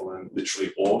powerful and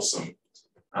literally awesome.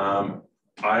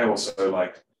 I also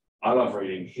I love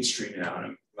reading history now,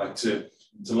 and like to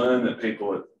learn that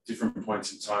people at different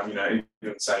points in time,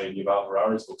 even say in Yuval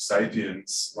Harari's book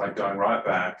 *Sapiens*, like going right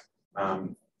back,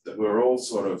 that we're all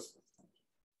sort of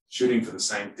shooting for the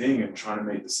same thing and trying to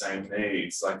meet the same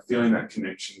needs. Like feeling that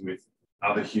connection with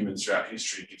other humans throughout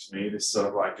history gives me this sort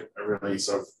of like a really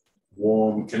sort of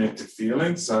warm, connected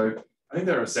feeling. So I think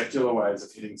there are secular ways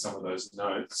of hitting some of those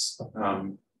notes,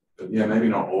 but yeah, maybe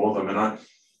not all of them. And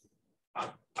I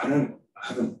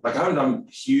haven't done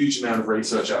a huge amount of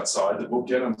research outside the book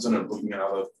yet. I'm sort of looking at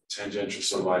other tangential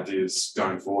sort of ideas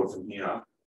going forward from here.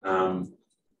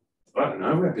 But I don't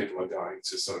know where people are going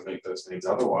to sort of meet those needs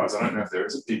otherwise. I don't know if there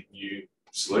is a big new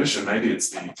solution. Maybe it's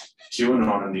the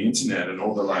QAnon and the internet and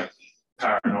all the like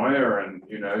paranoia and,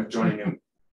 joining in,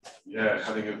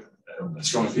 having a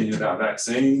strong opinion about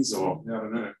vaccines, or I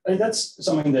don't know. I think that's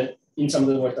something that in some of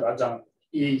the work that I've done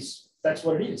that's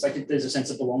what it is. Like there's a sense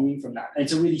of belonging from that. And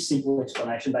it's a really simple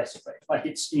explanation, basically. Like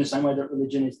it's in the same way that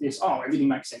religion is this, everything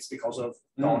makes sense because of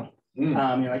God. You're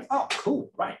like, oh,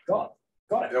 cool, right, got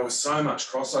it. There was so much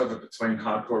crossover between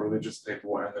hardcore religious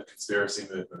people and the conspiracy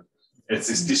movement. It's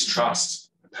this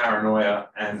distrust, paranoia,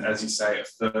 and as you say, a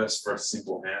thirst for a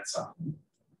simple answer.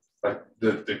 Like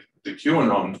the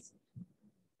QAnon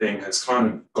thing has kind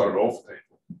of got it all for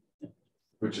people,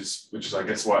 which is I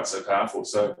guess why it's so powerful.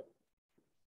 So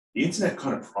the internet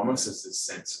kind of promises this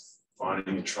sense of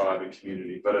finding a tribe and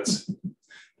community, but it's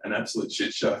an absolute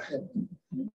shit show.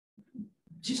 Do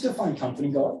you still find comfort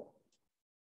in God?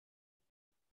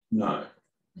 No,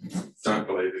 don't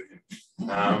believe in him.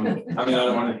 I mean, I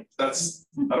don't want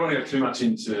to get too much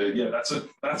into. Yeah, that's a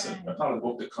part of the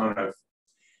book that kind of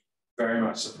very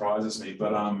much surprises me.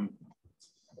 But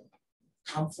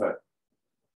comfort.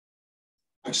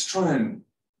 I just try and.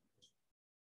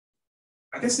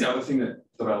 I guess the other thing that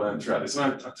I learned throughout this,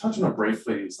 and I touched on it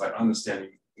briefly, is like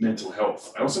understanding mental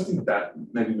health. I also think that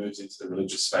maybe moves into the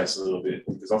religious space a little bit,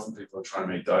 because often people are trying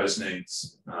to meet those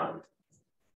needs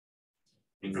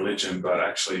in religion, but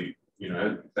actually, you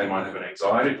know, they might have an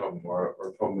anxiety problem or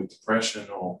a problem with depression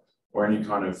or any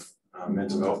kind of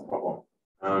mental health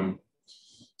problem.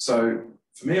 So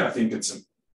for me, I think it's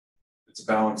a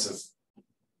balance of,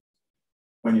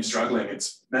 when you're struggling,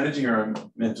 it's managing your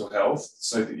own mental health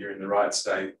so that you're in the right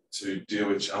state to deal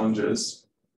with challenges,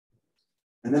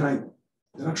 and then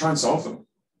I try and solve them,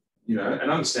 you know,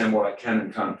 and understand what I can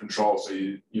and can't control, so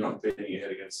you're not beating your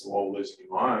head against the wall, losing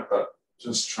your mind, but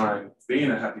just try and be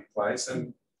in a happy place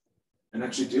and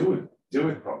actually deal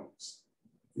with problems.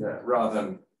 Yeah, rather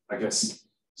than, I guess,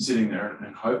 sitting there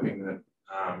and hoping that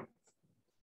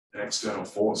an external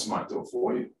force might do it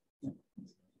for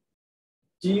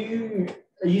you.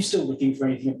 Are you still looking for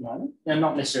anything at the moment? Now,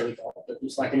 not necessarily God, but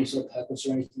just like any sort of purpose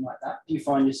or anything like that. Do you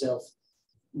find yourself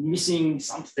missing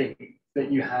something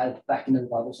that you had back in the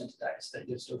Bible Centre days that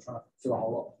you're still trying to fill a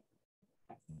hole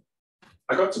of?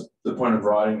 I got to the point of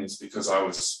writing this because I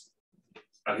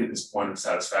hit this point of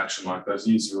satisfaction, like those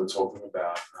years you were talking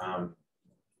about.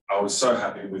 I was so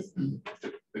happy with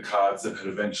the cards that had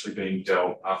eventually been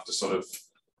dealt after sort of,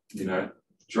 you know,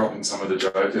 dropping some of the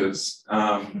jokers,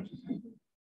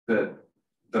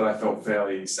 that I felt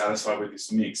fairly satisfied with this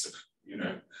mix of, you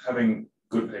know, having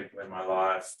good people in my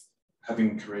life,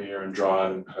 having career and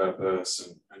drive and purpose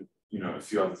and you know, a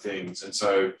few other things. And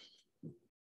so,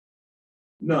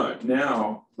 no,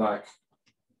 now, like,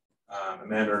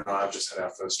 Amanda and I have just had our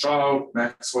first child,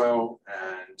 Maxwell,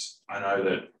 and I know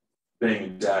that being a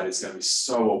dad is going to be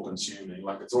so all-consuming.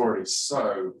 Like, it's already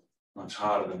so much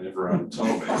harder than everyone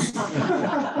told me.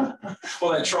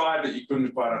 Well, they tried, but you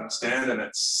couldn't quite understand, and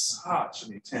it's such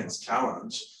an intense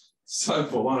challenge. So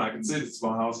full on. I can see the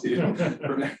smiles here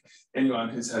from anyone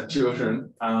who's had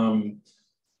children.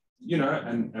 You know,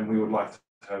 and we would like to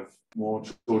have more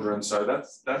children. So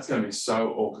that's going to be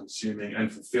so all-consuming and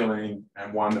fulfilling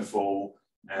and wonderful.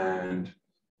 And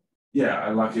yeah,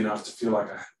 I'm lucky enough to feel like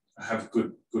I have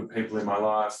good people in my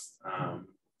life.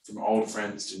 From old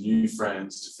friends to new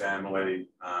friends to family,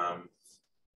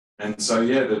 and so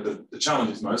yeah, the challenge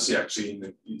is mostly actually in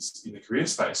the career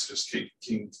space. Just keep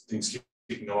things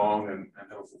kicking along and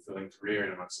have a fulfilling career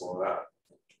in amongst all of that.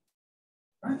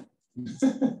 Right.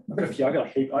 I've got a few. I can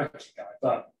keep going,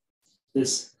 but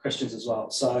there's questions as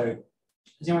well. So,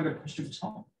 has anyone got a question for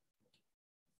Tom?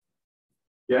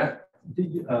 Yeah.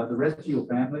 Did you, the rest of your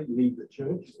family leave the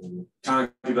church? Or?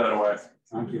 Can't give that away.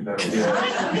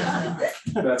 Yeah.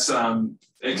 That's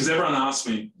because everyone asks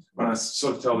me when I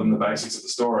sort of tell them the basics of the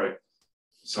story.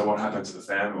 So what happened to the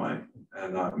family?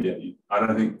 And yeah,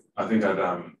 I think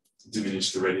I'd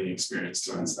diminish the reading experience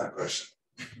to answer that question.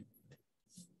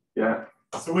 Yeah.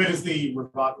 So where does the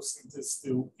revival centre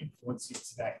still influence you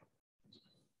today?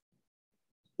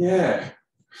 Yeah.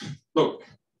 Look,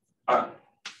 I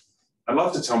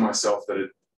love to tell myself that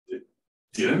it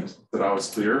didn't, that I was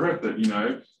clear of it, that, you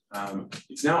know,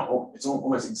 it's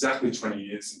almost exactly 20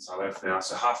 years since I left now.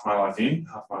 So half my life in,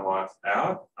 half my life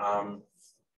out.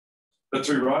 But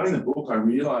through writing the book, I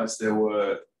realised there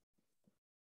were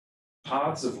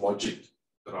paths of logic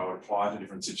that I would apply to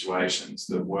different situations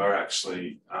that were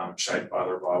actually shaped by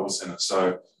the Revival Centre.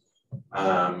 So,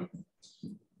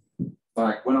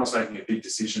 like when I was making a big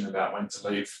decision about when to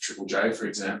leave Triple J, for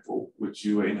example, which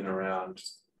you were in and around,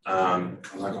 I'm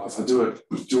like, oh, if I do it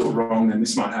wrong, then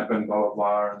this might happen, blah, blah,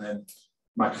 blah, and then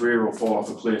my career will fall off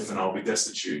a cliff and I'll be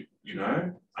destitute, you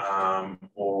know?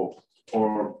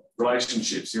 Or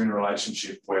relationships, you're in a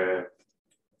relationship where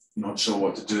you're not sure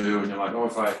what to do and you're like, oh,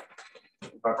 if I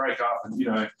break up, and, you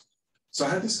know, so I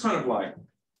had this kind of like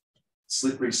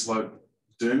slippery slope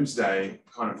doomsday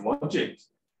kind of logic.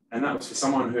 And that was for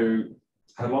someone who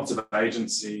had lots of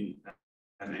agency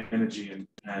and energy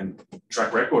and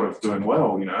track record of doing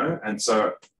well, you know. And so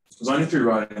it was only through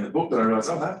writing the book that I realized,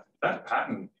 oh, that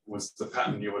pattern was the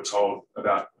pattern you were told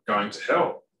about going to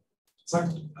hell. It's like,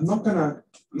 that's not gonna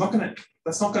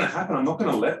happen. I'm not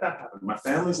gonna let that happen. My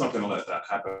family's not gonna let that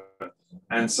happen.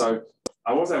 And so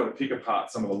I was able to pick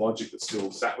apart some of the logic that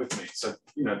still sat with me. So,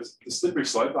 you know, the slippery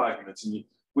slope arguments, and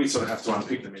we sort of have to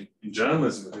unpick them in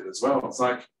journalism a bit as well. It's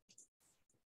like,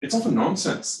 it's often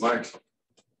nonsense. Like,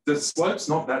 the slope's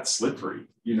not that slippery,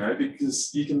 you know,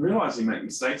 because you can realize you make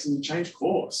mistakes and you change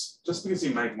course. Just because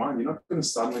you make one, you're not going to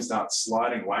suddenly start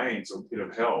sliding away into a pit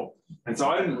of hell. And so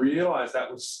I didn't realize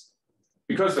that was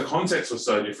because the context was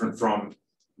so different from,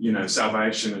 you know,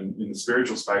 salvation and in the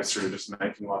spiritual space through just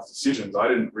making life decisions. I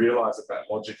didn't realize that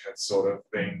logic had sort of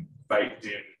been baked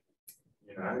in,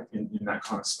 you know, in that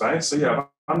kind of space. So yeah,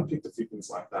 I've unpicked a few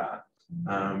things like that.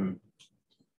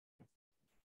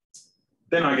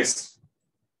 Then I guess,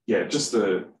 yeah,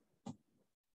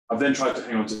 I've then tried to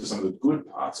hang on to some of the good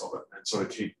parts of it and sort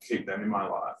of keep them in my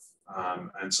life.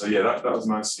 And so, yeah, that was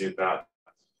mostly about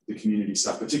the community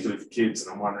stuff, particularly for kids.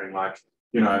 And I'm wondering, like,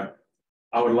 you know,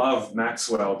 I would love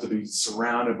Maxwell to be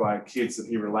surrounded by kids that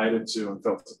he related to and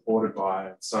felt supported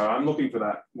by. So I'm looking for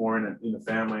that more in the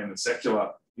family and the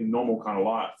secular, in normal kind of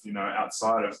life, you know,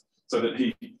 outside of, so that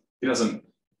he doesn't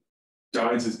go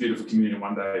into this beautiful community and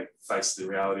one day face the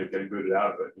reality of getting booted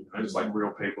out of it, you know, just like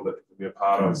real people that can be a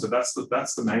part of. So that's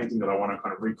the main thing that I want to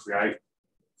kind of recreate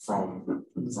from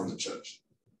the church.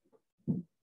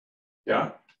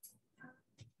 Yeah?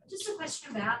 Just a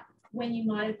question about when you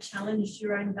might have challenged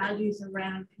your own values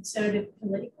around conservative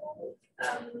political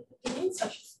opinions,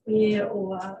 such as queer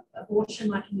or abortion,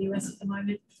 like in the US at the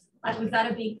moment. Like, was that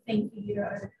a big thing for you to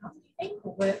overcome, do you think,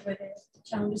 or were there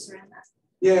challenges around that?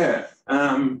 Yeah.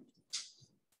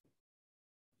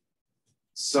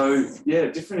 So, yeah,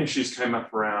 different issues came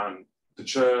up around the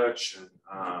church and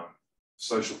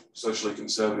socially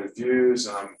conservative views.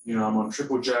 You know, I'm on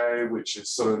Triple J, which is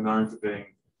sort of known for being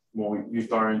more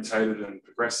youth-orientated and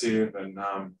progressive. And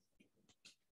it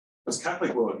was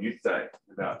Catholic World Youth Day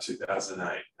in about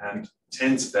 2008, and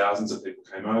tens of thousands of people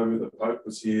came over. The Pope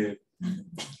was here,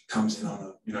 comes in on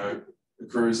a, you know, a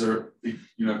cruiser, big,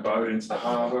 you know, boat into the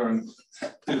harbour, and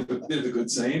bit of a good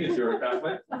scene if you're a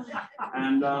Catholic.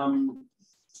 And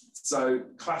so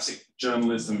classic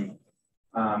journalism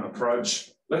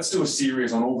approach. Let's do a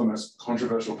series on all the most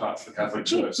controversial parts of the Catholic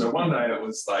Church. So one day it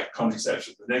was like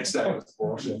contraception, the next day it was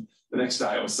abortion, the next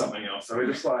day it was something else. So we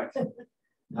just like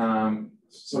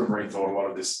sort of rethought a lot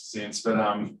of this since. But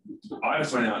I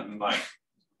just went out and like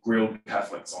grilled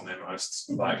Catholics on their most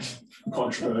like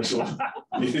controversial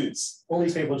views. All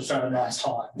these people just having a nice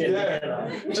time.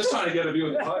 Yeah, just trying to get a view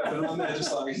of the Pope, and I'm there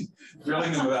just like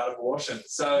grilling them about abortion.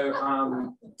 So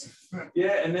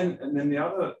yeah, and then the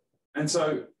other, and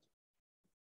so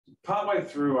partway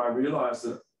through, I realised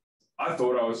that I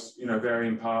thought I was, you know, very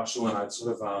impartial, and I'd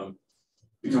sort of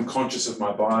become conscious of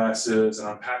my biases and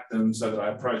unpack them so that I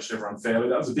approached everyone fairly.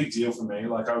 That was a big deal for me.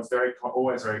 Like, I was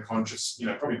always very conscious, you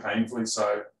know, probably painfully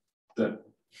so, that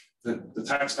the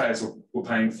taxpayers were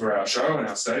paying for our show and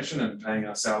our station and paying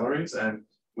our salaries, and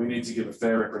we need to give a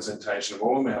fair representation of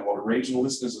all. And we have a lot of regional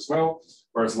listeners as well,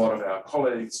 whereas a lot of our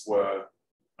colleagues were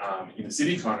in the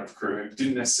city kind of crew who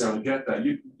didn't necessarily get that.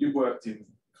 You worked in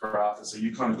Karratha, so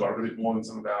you kind of got it a bit more than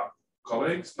some of our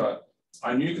colleagues, but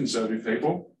I knew conservative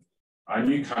people, I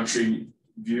knew country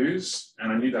views,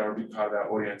 and I knew they were a big part of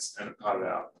our audience and a part of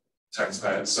our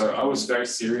taxpayers. So I was very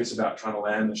serious about trying to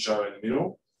land the show in the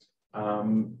middle.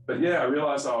 But yeah, I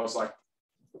realized I was like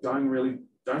going really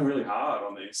hard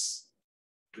on these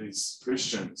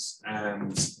Christians,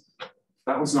 and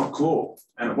that was not cool.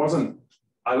 And it wasn't,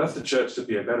 I left the church to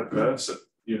be a better person,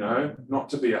 you know, not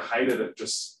to be a hater that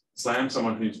just slammed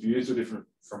someone whose views were different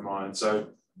from mine. So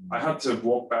I had to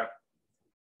walk back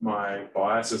my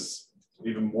biases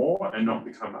even more and not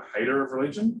become a hater of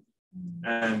religion.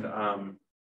 And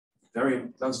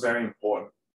that was very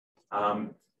important.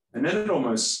 And then it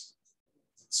almost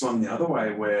swung the other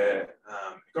way, where it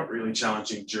got really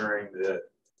challenging during the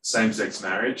same-sex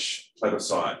marriage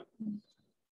plebiscite.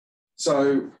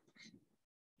 So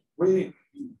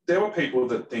there were people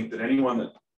that think that anyone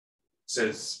that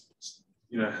says,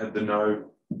 you know, had the no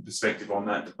perspective on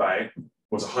that debate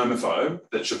was a homophobe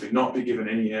that should not be given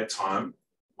any airtime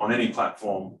on any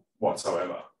platform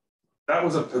whatsoever. That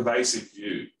was a pervasive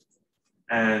view.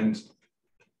 And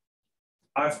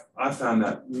I found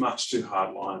that much too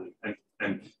hardline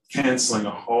and cancelling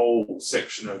a whole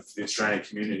section of the Australian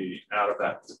community out of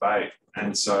that debate.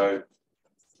 And so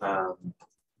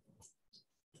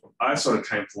I sort of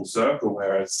came full circle,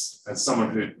 whereas as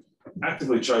someone who'd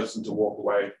actively chosen to walk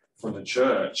away from the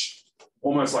church,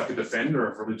 almost like a defender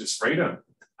of religious freedom.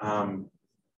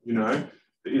 You know,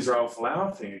 the Israel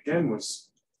flower thing again was,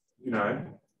 you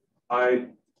know, I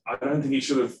don't think he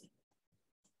should have,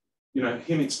 you know,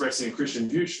 him expressing a Christian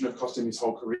view shouldn't have cost him his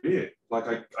whole career. Like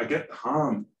I get the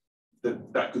harm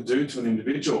that could do to an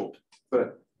individual,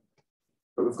 but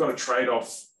we've got to trade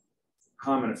off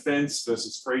harm and offence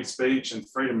versus free speech and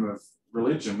freedom of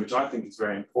religion, which I think is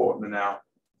very important and our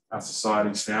society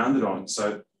is founded on.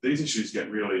 So these issues get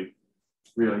really,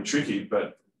 really tricky.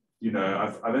 But, you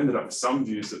know, I've ended up with some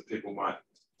views that people might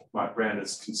brand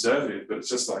as conservative, but it's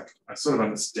just like I sort of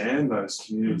understand those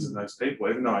communities and those people,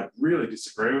 even though I really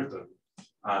disagree with them.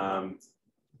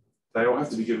 They all have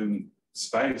to be given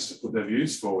space to put their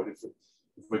views forward if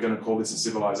we're going to call this a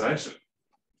civilization.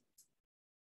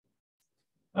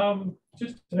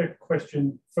 Just a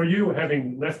question for you,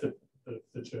 having left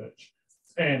the church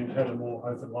and had a more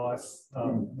open life,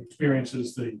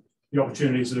 experiences the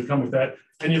opportunities that have come with that,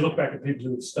 and you look back at people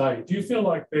who have stayed, do you feel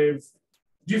like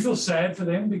do you feel sad for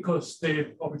them because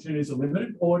their opportunities are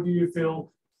limited, or do you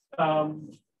feel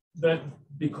that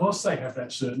because they have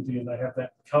that certainty and they have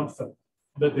that comfort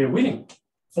that they're winning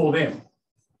for them?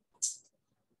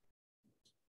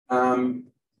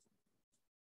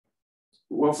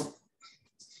 Well,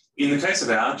 in the case of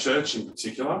our church in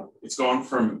particular, it's gone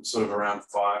from sort of around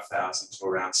 5,000 to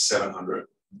around 700.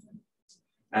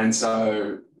 And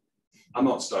so I'm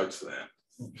not stoked for them.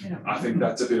 Yeah. I think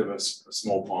that's a bit of a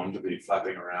small pond to be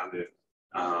flapping around in.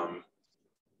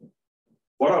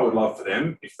 What I would love for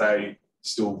them, if they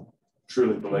still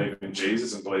truly believe in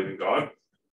Jesus and believe in God,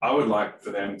 I would like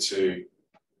for them to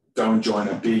go and join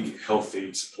a big,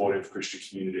 healthy, supportive Christian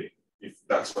community. If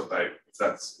that's what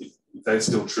if they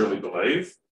still truly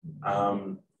believe.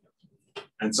 And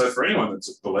so for anyone that's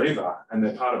a believer and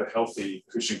they're part of a healthy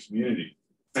Christian community,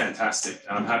 fantastic,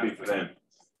 and I'm happy for them.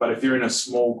 But if you're in a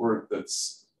small group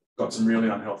that's got some really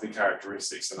unhealthy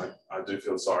characteristics, then I do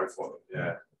feel sorry for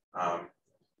them.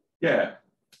 Yeah.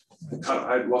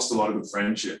 I lost a lot of good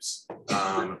friendships.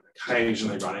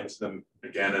 Occasionally run into them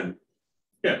again, and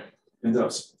ended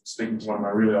up speaking to one of my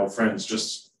really old friends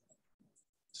just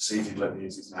to see if he'd let me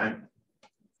use his name,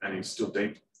 and he's still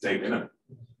deep in it.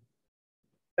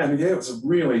 And it was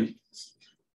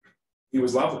he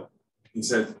was lovely. He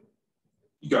said,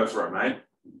 "You go for it, mate.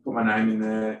 Put my name in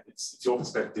there. It's your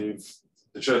perspective.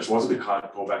 The church was a bit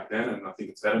hardcore back then, and I think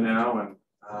it's better now.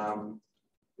 And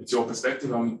it's your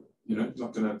perspective. I'm,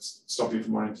 not going to stop you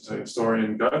from wanting to tell your story,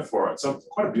 and go for it." So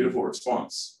quite a beautiful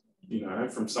response,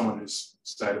 from someone who's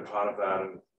stayed a part of that,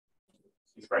 and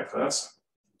he's a great person.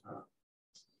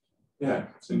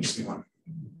 It's an interesting one.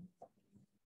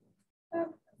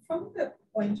 From the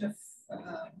point of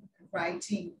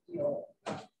writing your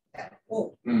that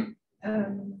book,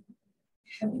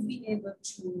 have you been able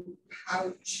to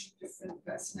couch different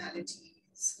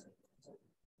personalities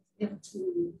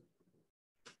into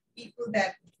people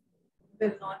that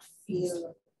will not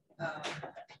feel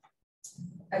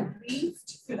aggrieved,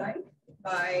 if you like,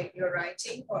 by your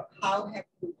writing? Or how have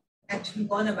you actually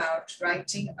gone about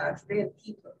writing about real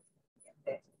people,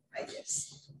 I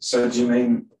guess? So do you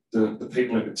mean the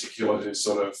people in particular who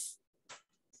sort of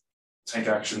take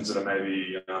actions that are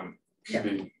maybe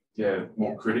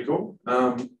more critical?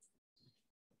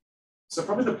 So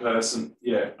probably the person,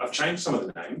 I've changed some of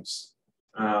the names.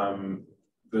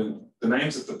 The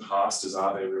names of the pastors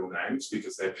are their real names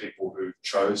because they're people who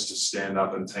chose to stand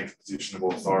up and take a position of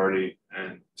authority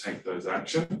and take those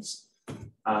actions.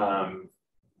 The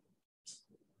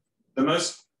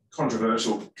most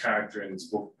controversial character in this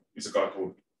book is a guy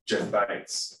called Jeff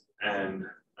Bates, and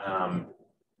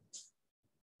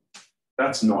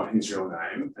that's not his real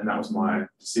name, and that was my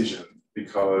decision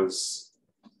because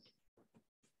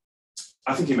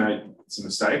I think he made some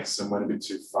mistakes and went a bit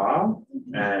too far,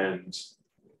 and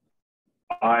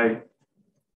I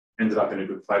ended up in a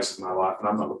good place with my life, and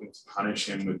I'm not looking to punish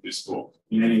him with this book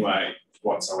in any way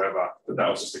whatsoever, but that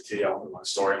was just a key element of my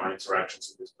story, my interactions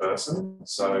with this person.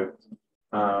 So,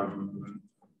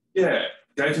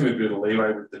 gave him a bit of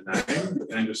leeway with the name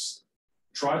and just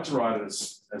tried to write it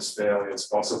as fairly as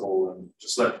possible, and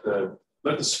just let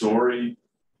the story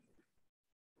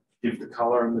give the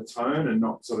colour and the tone, and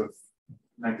not sort of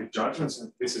make a judgment. So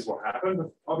this is what happened.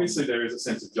 But obviously, there is a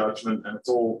sense of judgment, and it's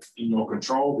all in your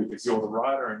control because you're the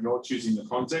writer and you're choosing the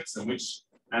context and which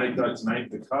anecdotes make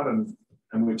the cut and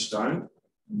which don't.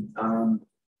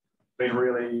 Been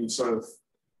really sort of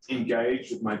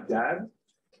engaged with my dad.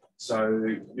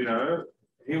 So,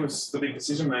 he was the big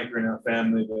decision maker in our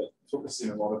family that took us in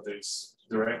a lot of these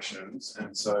directions.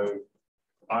 And so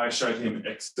I showed him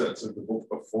excerpts of the book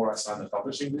before I signed the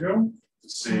publishing deal to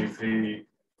see if he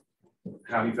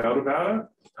how he felt about it.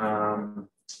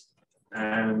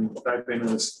 And they've been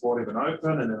really supportive and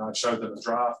open, and then I showed them a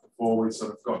draft before we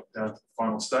sort of got down to the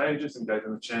final stages and gave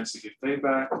them a chance to give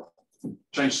feedback.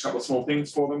 Changed a couple of small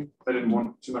things for them. They didn't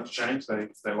want too much change. They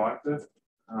liked it.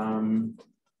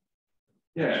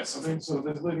 Yeah, so I think sort of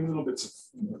there's leaving little bits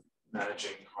of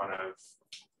managing kind of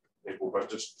people, but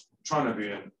just trying to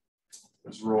be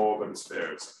as raw but as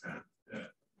fair as I can.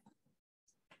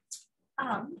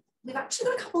 Yeah. We've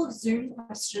actually got a couple of Zoom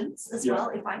questions as well,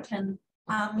 if I can.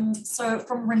 So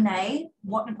from Renee,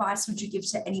 what advice would you give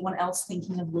to anyone else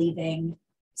thinking of leaving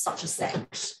such a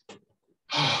sect?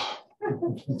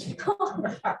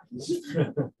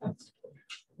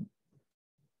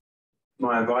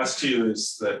 My advice to you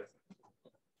is that,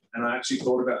 and I actually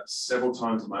thought about several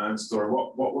times in my own story,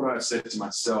 what would I have said to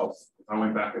myself if I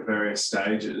went back at various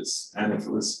stages, and if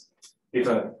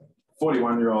a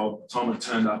 41-year-old Tom had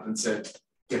turned up and said,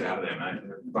 "Get out of there, mate,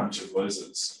 you're a bunch of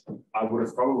losers," I would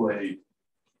have probably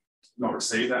not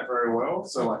received that very well.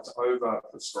 So like to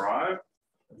over-prescribe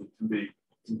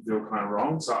can feel kind of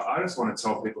wrong. So I just want to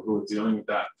tell people who are dealing with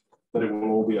that it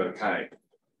will all be okay.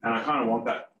 And I kind of want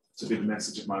that to be the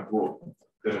message of my book,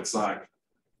 that it's like,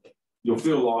 you'll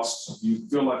feel lost, you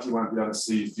feel like you won't be able to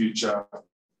see your future,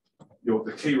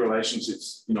 the key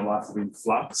relationships in your life will be in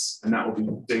flux, and that will be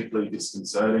deeply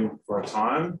disconcerting for a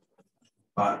time,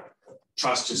 but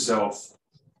trust yourself,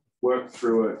 work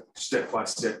through it step by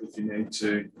step if you need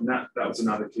to. And that was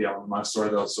another key element of my story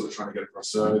that I was sort of trying to get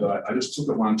across earlier, that I just took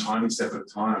it one tiny step at a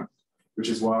time, which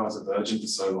is why I was a virgin for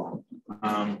so long.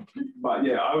 But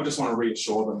yeah, I would just want to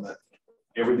reassure them that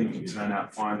everything can turn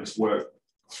out fine, just work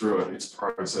through it, it's a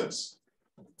process.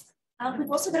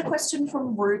 We've also got a question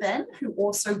from Ruben, who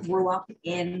also grew up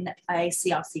in a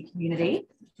CRC community.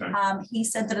 Okay. He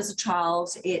said that as a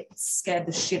child, it scared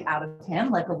the shit out of him,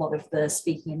 like a lot of the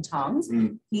speaking in tongues.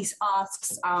 He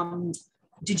asks,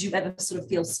 did you ever sort of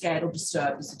feel scared or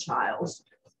disturbed as a child?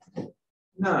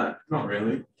 No, not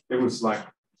really. It was like,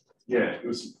 it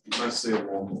was mostly a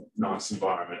warm, nice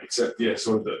environment, except,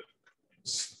 sort of the,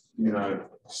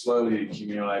 slowly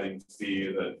accumulating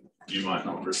fear that you might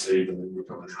not receive and then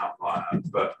become an outlier.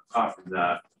 But apart from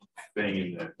that, being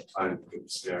in there, I didn't think it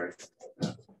was scary.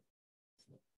 Yeah.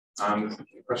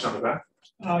 Question on the back?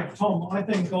 Tom, I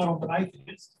think God of an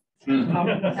atheist. I think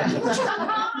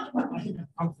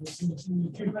I'm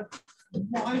but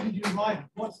why did you write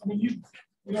it?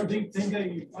 You're a deep thinker,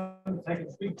 you've undertaken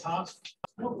a big task.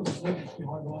 What was the purpose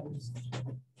behind writing this?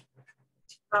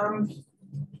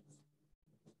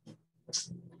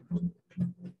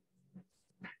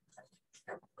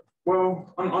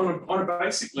 Well, on a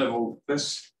basic level,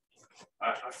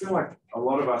 I feel like a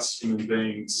lot of us human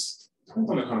beings, depends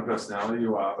on the kind of personality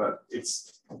you are, but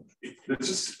there's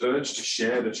just urge to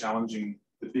share the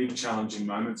big challenging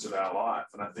moments of our life.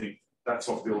 And I think that's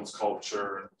what builds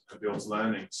culture and builds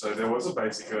learning. So there was a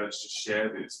basic urge to share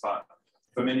this, but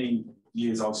for many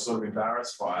years I was sort of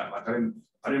embarrassed by it. Like I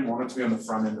didn't want it to be on the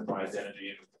front end of my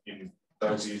identity in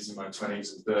those years in my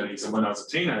 20s and 30s. And when I was a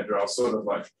teenager, I was sort of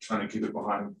like trying to keep it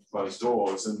behind closed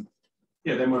doors. And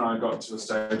then when I got to a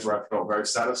stage where I felt very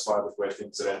satisfied with where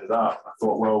things had ended up, I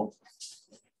thought, well,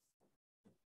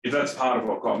 if that's part of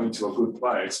what got me to a good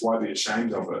place, why be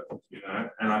ashamed of it?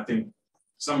 And I think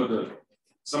some of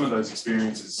those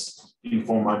experiences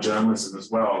inform my journalism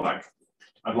as well. Like,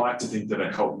 I'd like to think that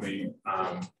it helped me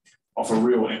offer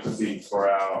real empathy for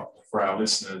our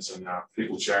listeners and our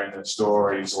people sharing their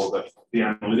stories, or that the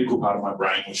analytical part of my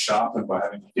brain was sharpened by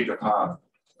having to pick apart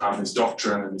this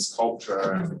doctrine and this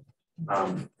culture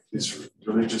and this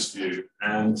religious view.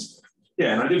 And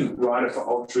I didn't write it for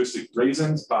altruistic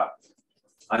reasons, but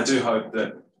I do hope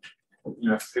that,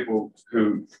 for people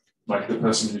who, like the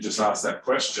person who just asked that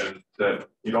question, that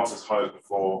it offers hope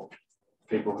for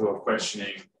people who are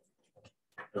questioning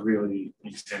a really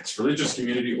intense religious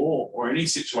community or any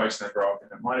situation they grow up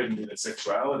in. It might even be their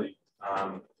sexuality,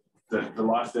 that the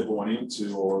life they're born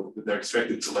into or that they're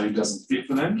expected to lead doesn't fit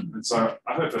for them. And so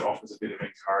I hope it offers a bit of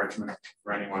encouragement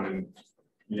for anyone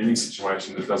in any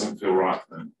situation that doesn't feel right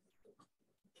for them.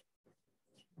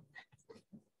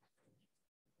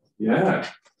 Yeah.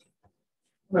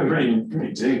 Pretty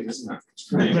deep, isn't it? It's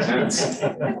pretty intense.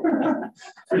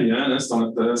 Pretty earnest on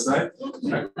a Thursday.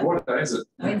 What day is it?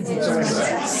 Wednesday.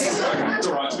 It's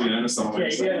all right to be earnest on a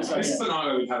Wednesday. This is the night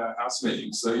where we had our house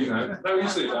meeting, so they're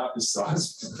usually about this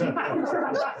size.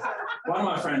 One of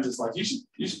my friends is like, you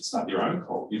should start your own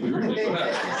cult. You'd be really good at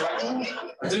it.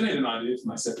 I do need an idea for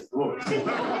my second book.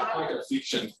 Like a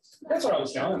fiction. That's what I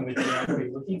was going with. What are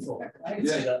you looking for? I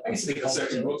can see the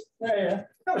second book. Yeah.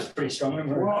 That was pretty strong.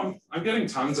 Well, I'm getting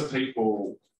tons of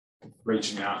people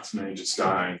reaching out to me just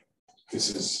going,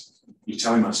 you're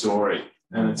telling my story.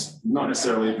 And it's not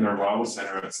necessarily even a revival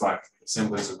centre, it's like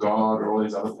Assemblies of God or all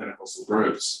these other Pentecostal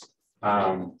groups.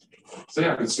 So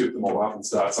yeah, I could scoop them all up and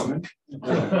start something.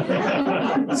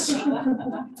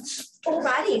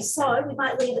 Alrighty, so we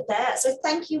might leave it there. So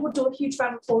thank you. We'll do a huge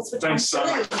round of applause for Tom Tilley. Thanks so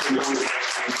much.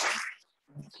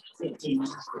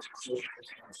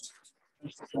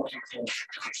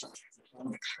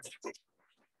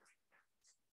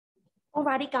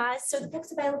 Alrighty, guys. So the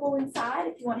book's available inside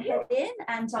if you want to head in.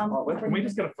 And can we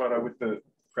just get a photo with the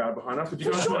crowd behind us? Would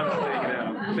you guys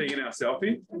mind being in our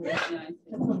selfie?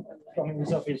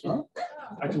 Selfie as well.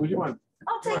 Actually, would you mind?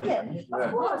 I'll take it.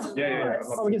 Of course. Yeah.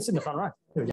 Oh, we can sit in the front row.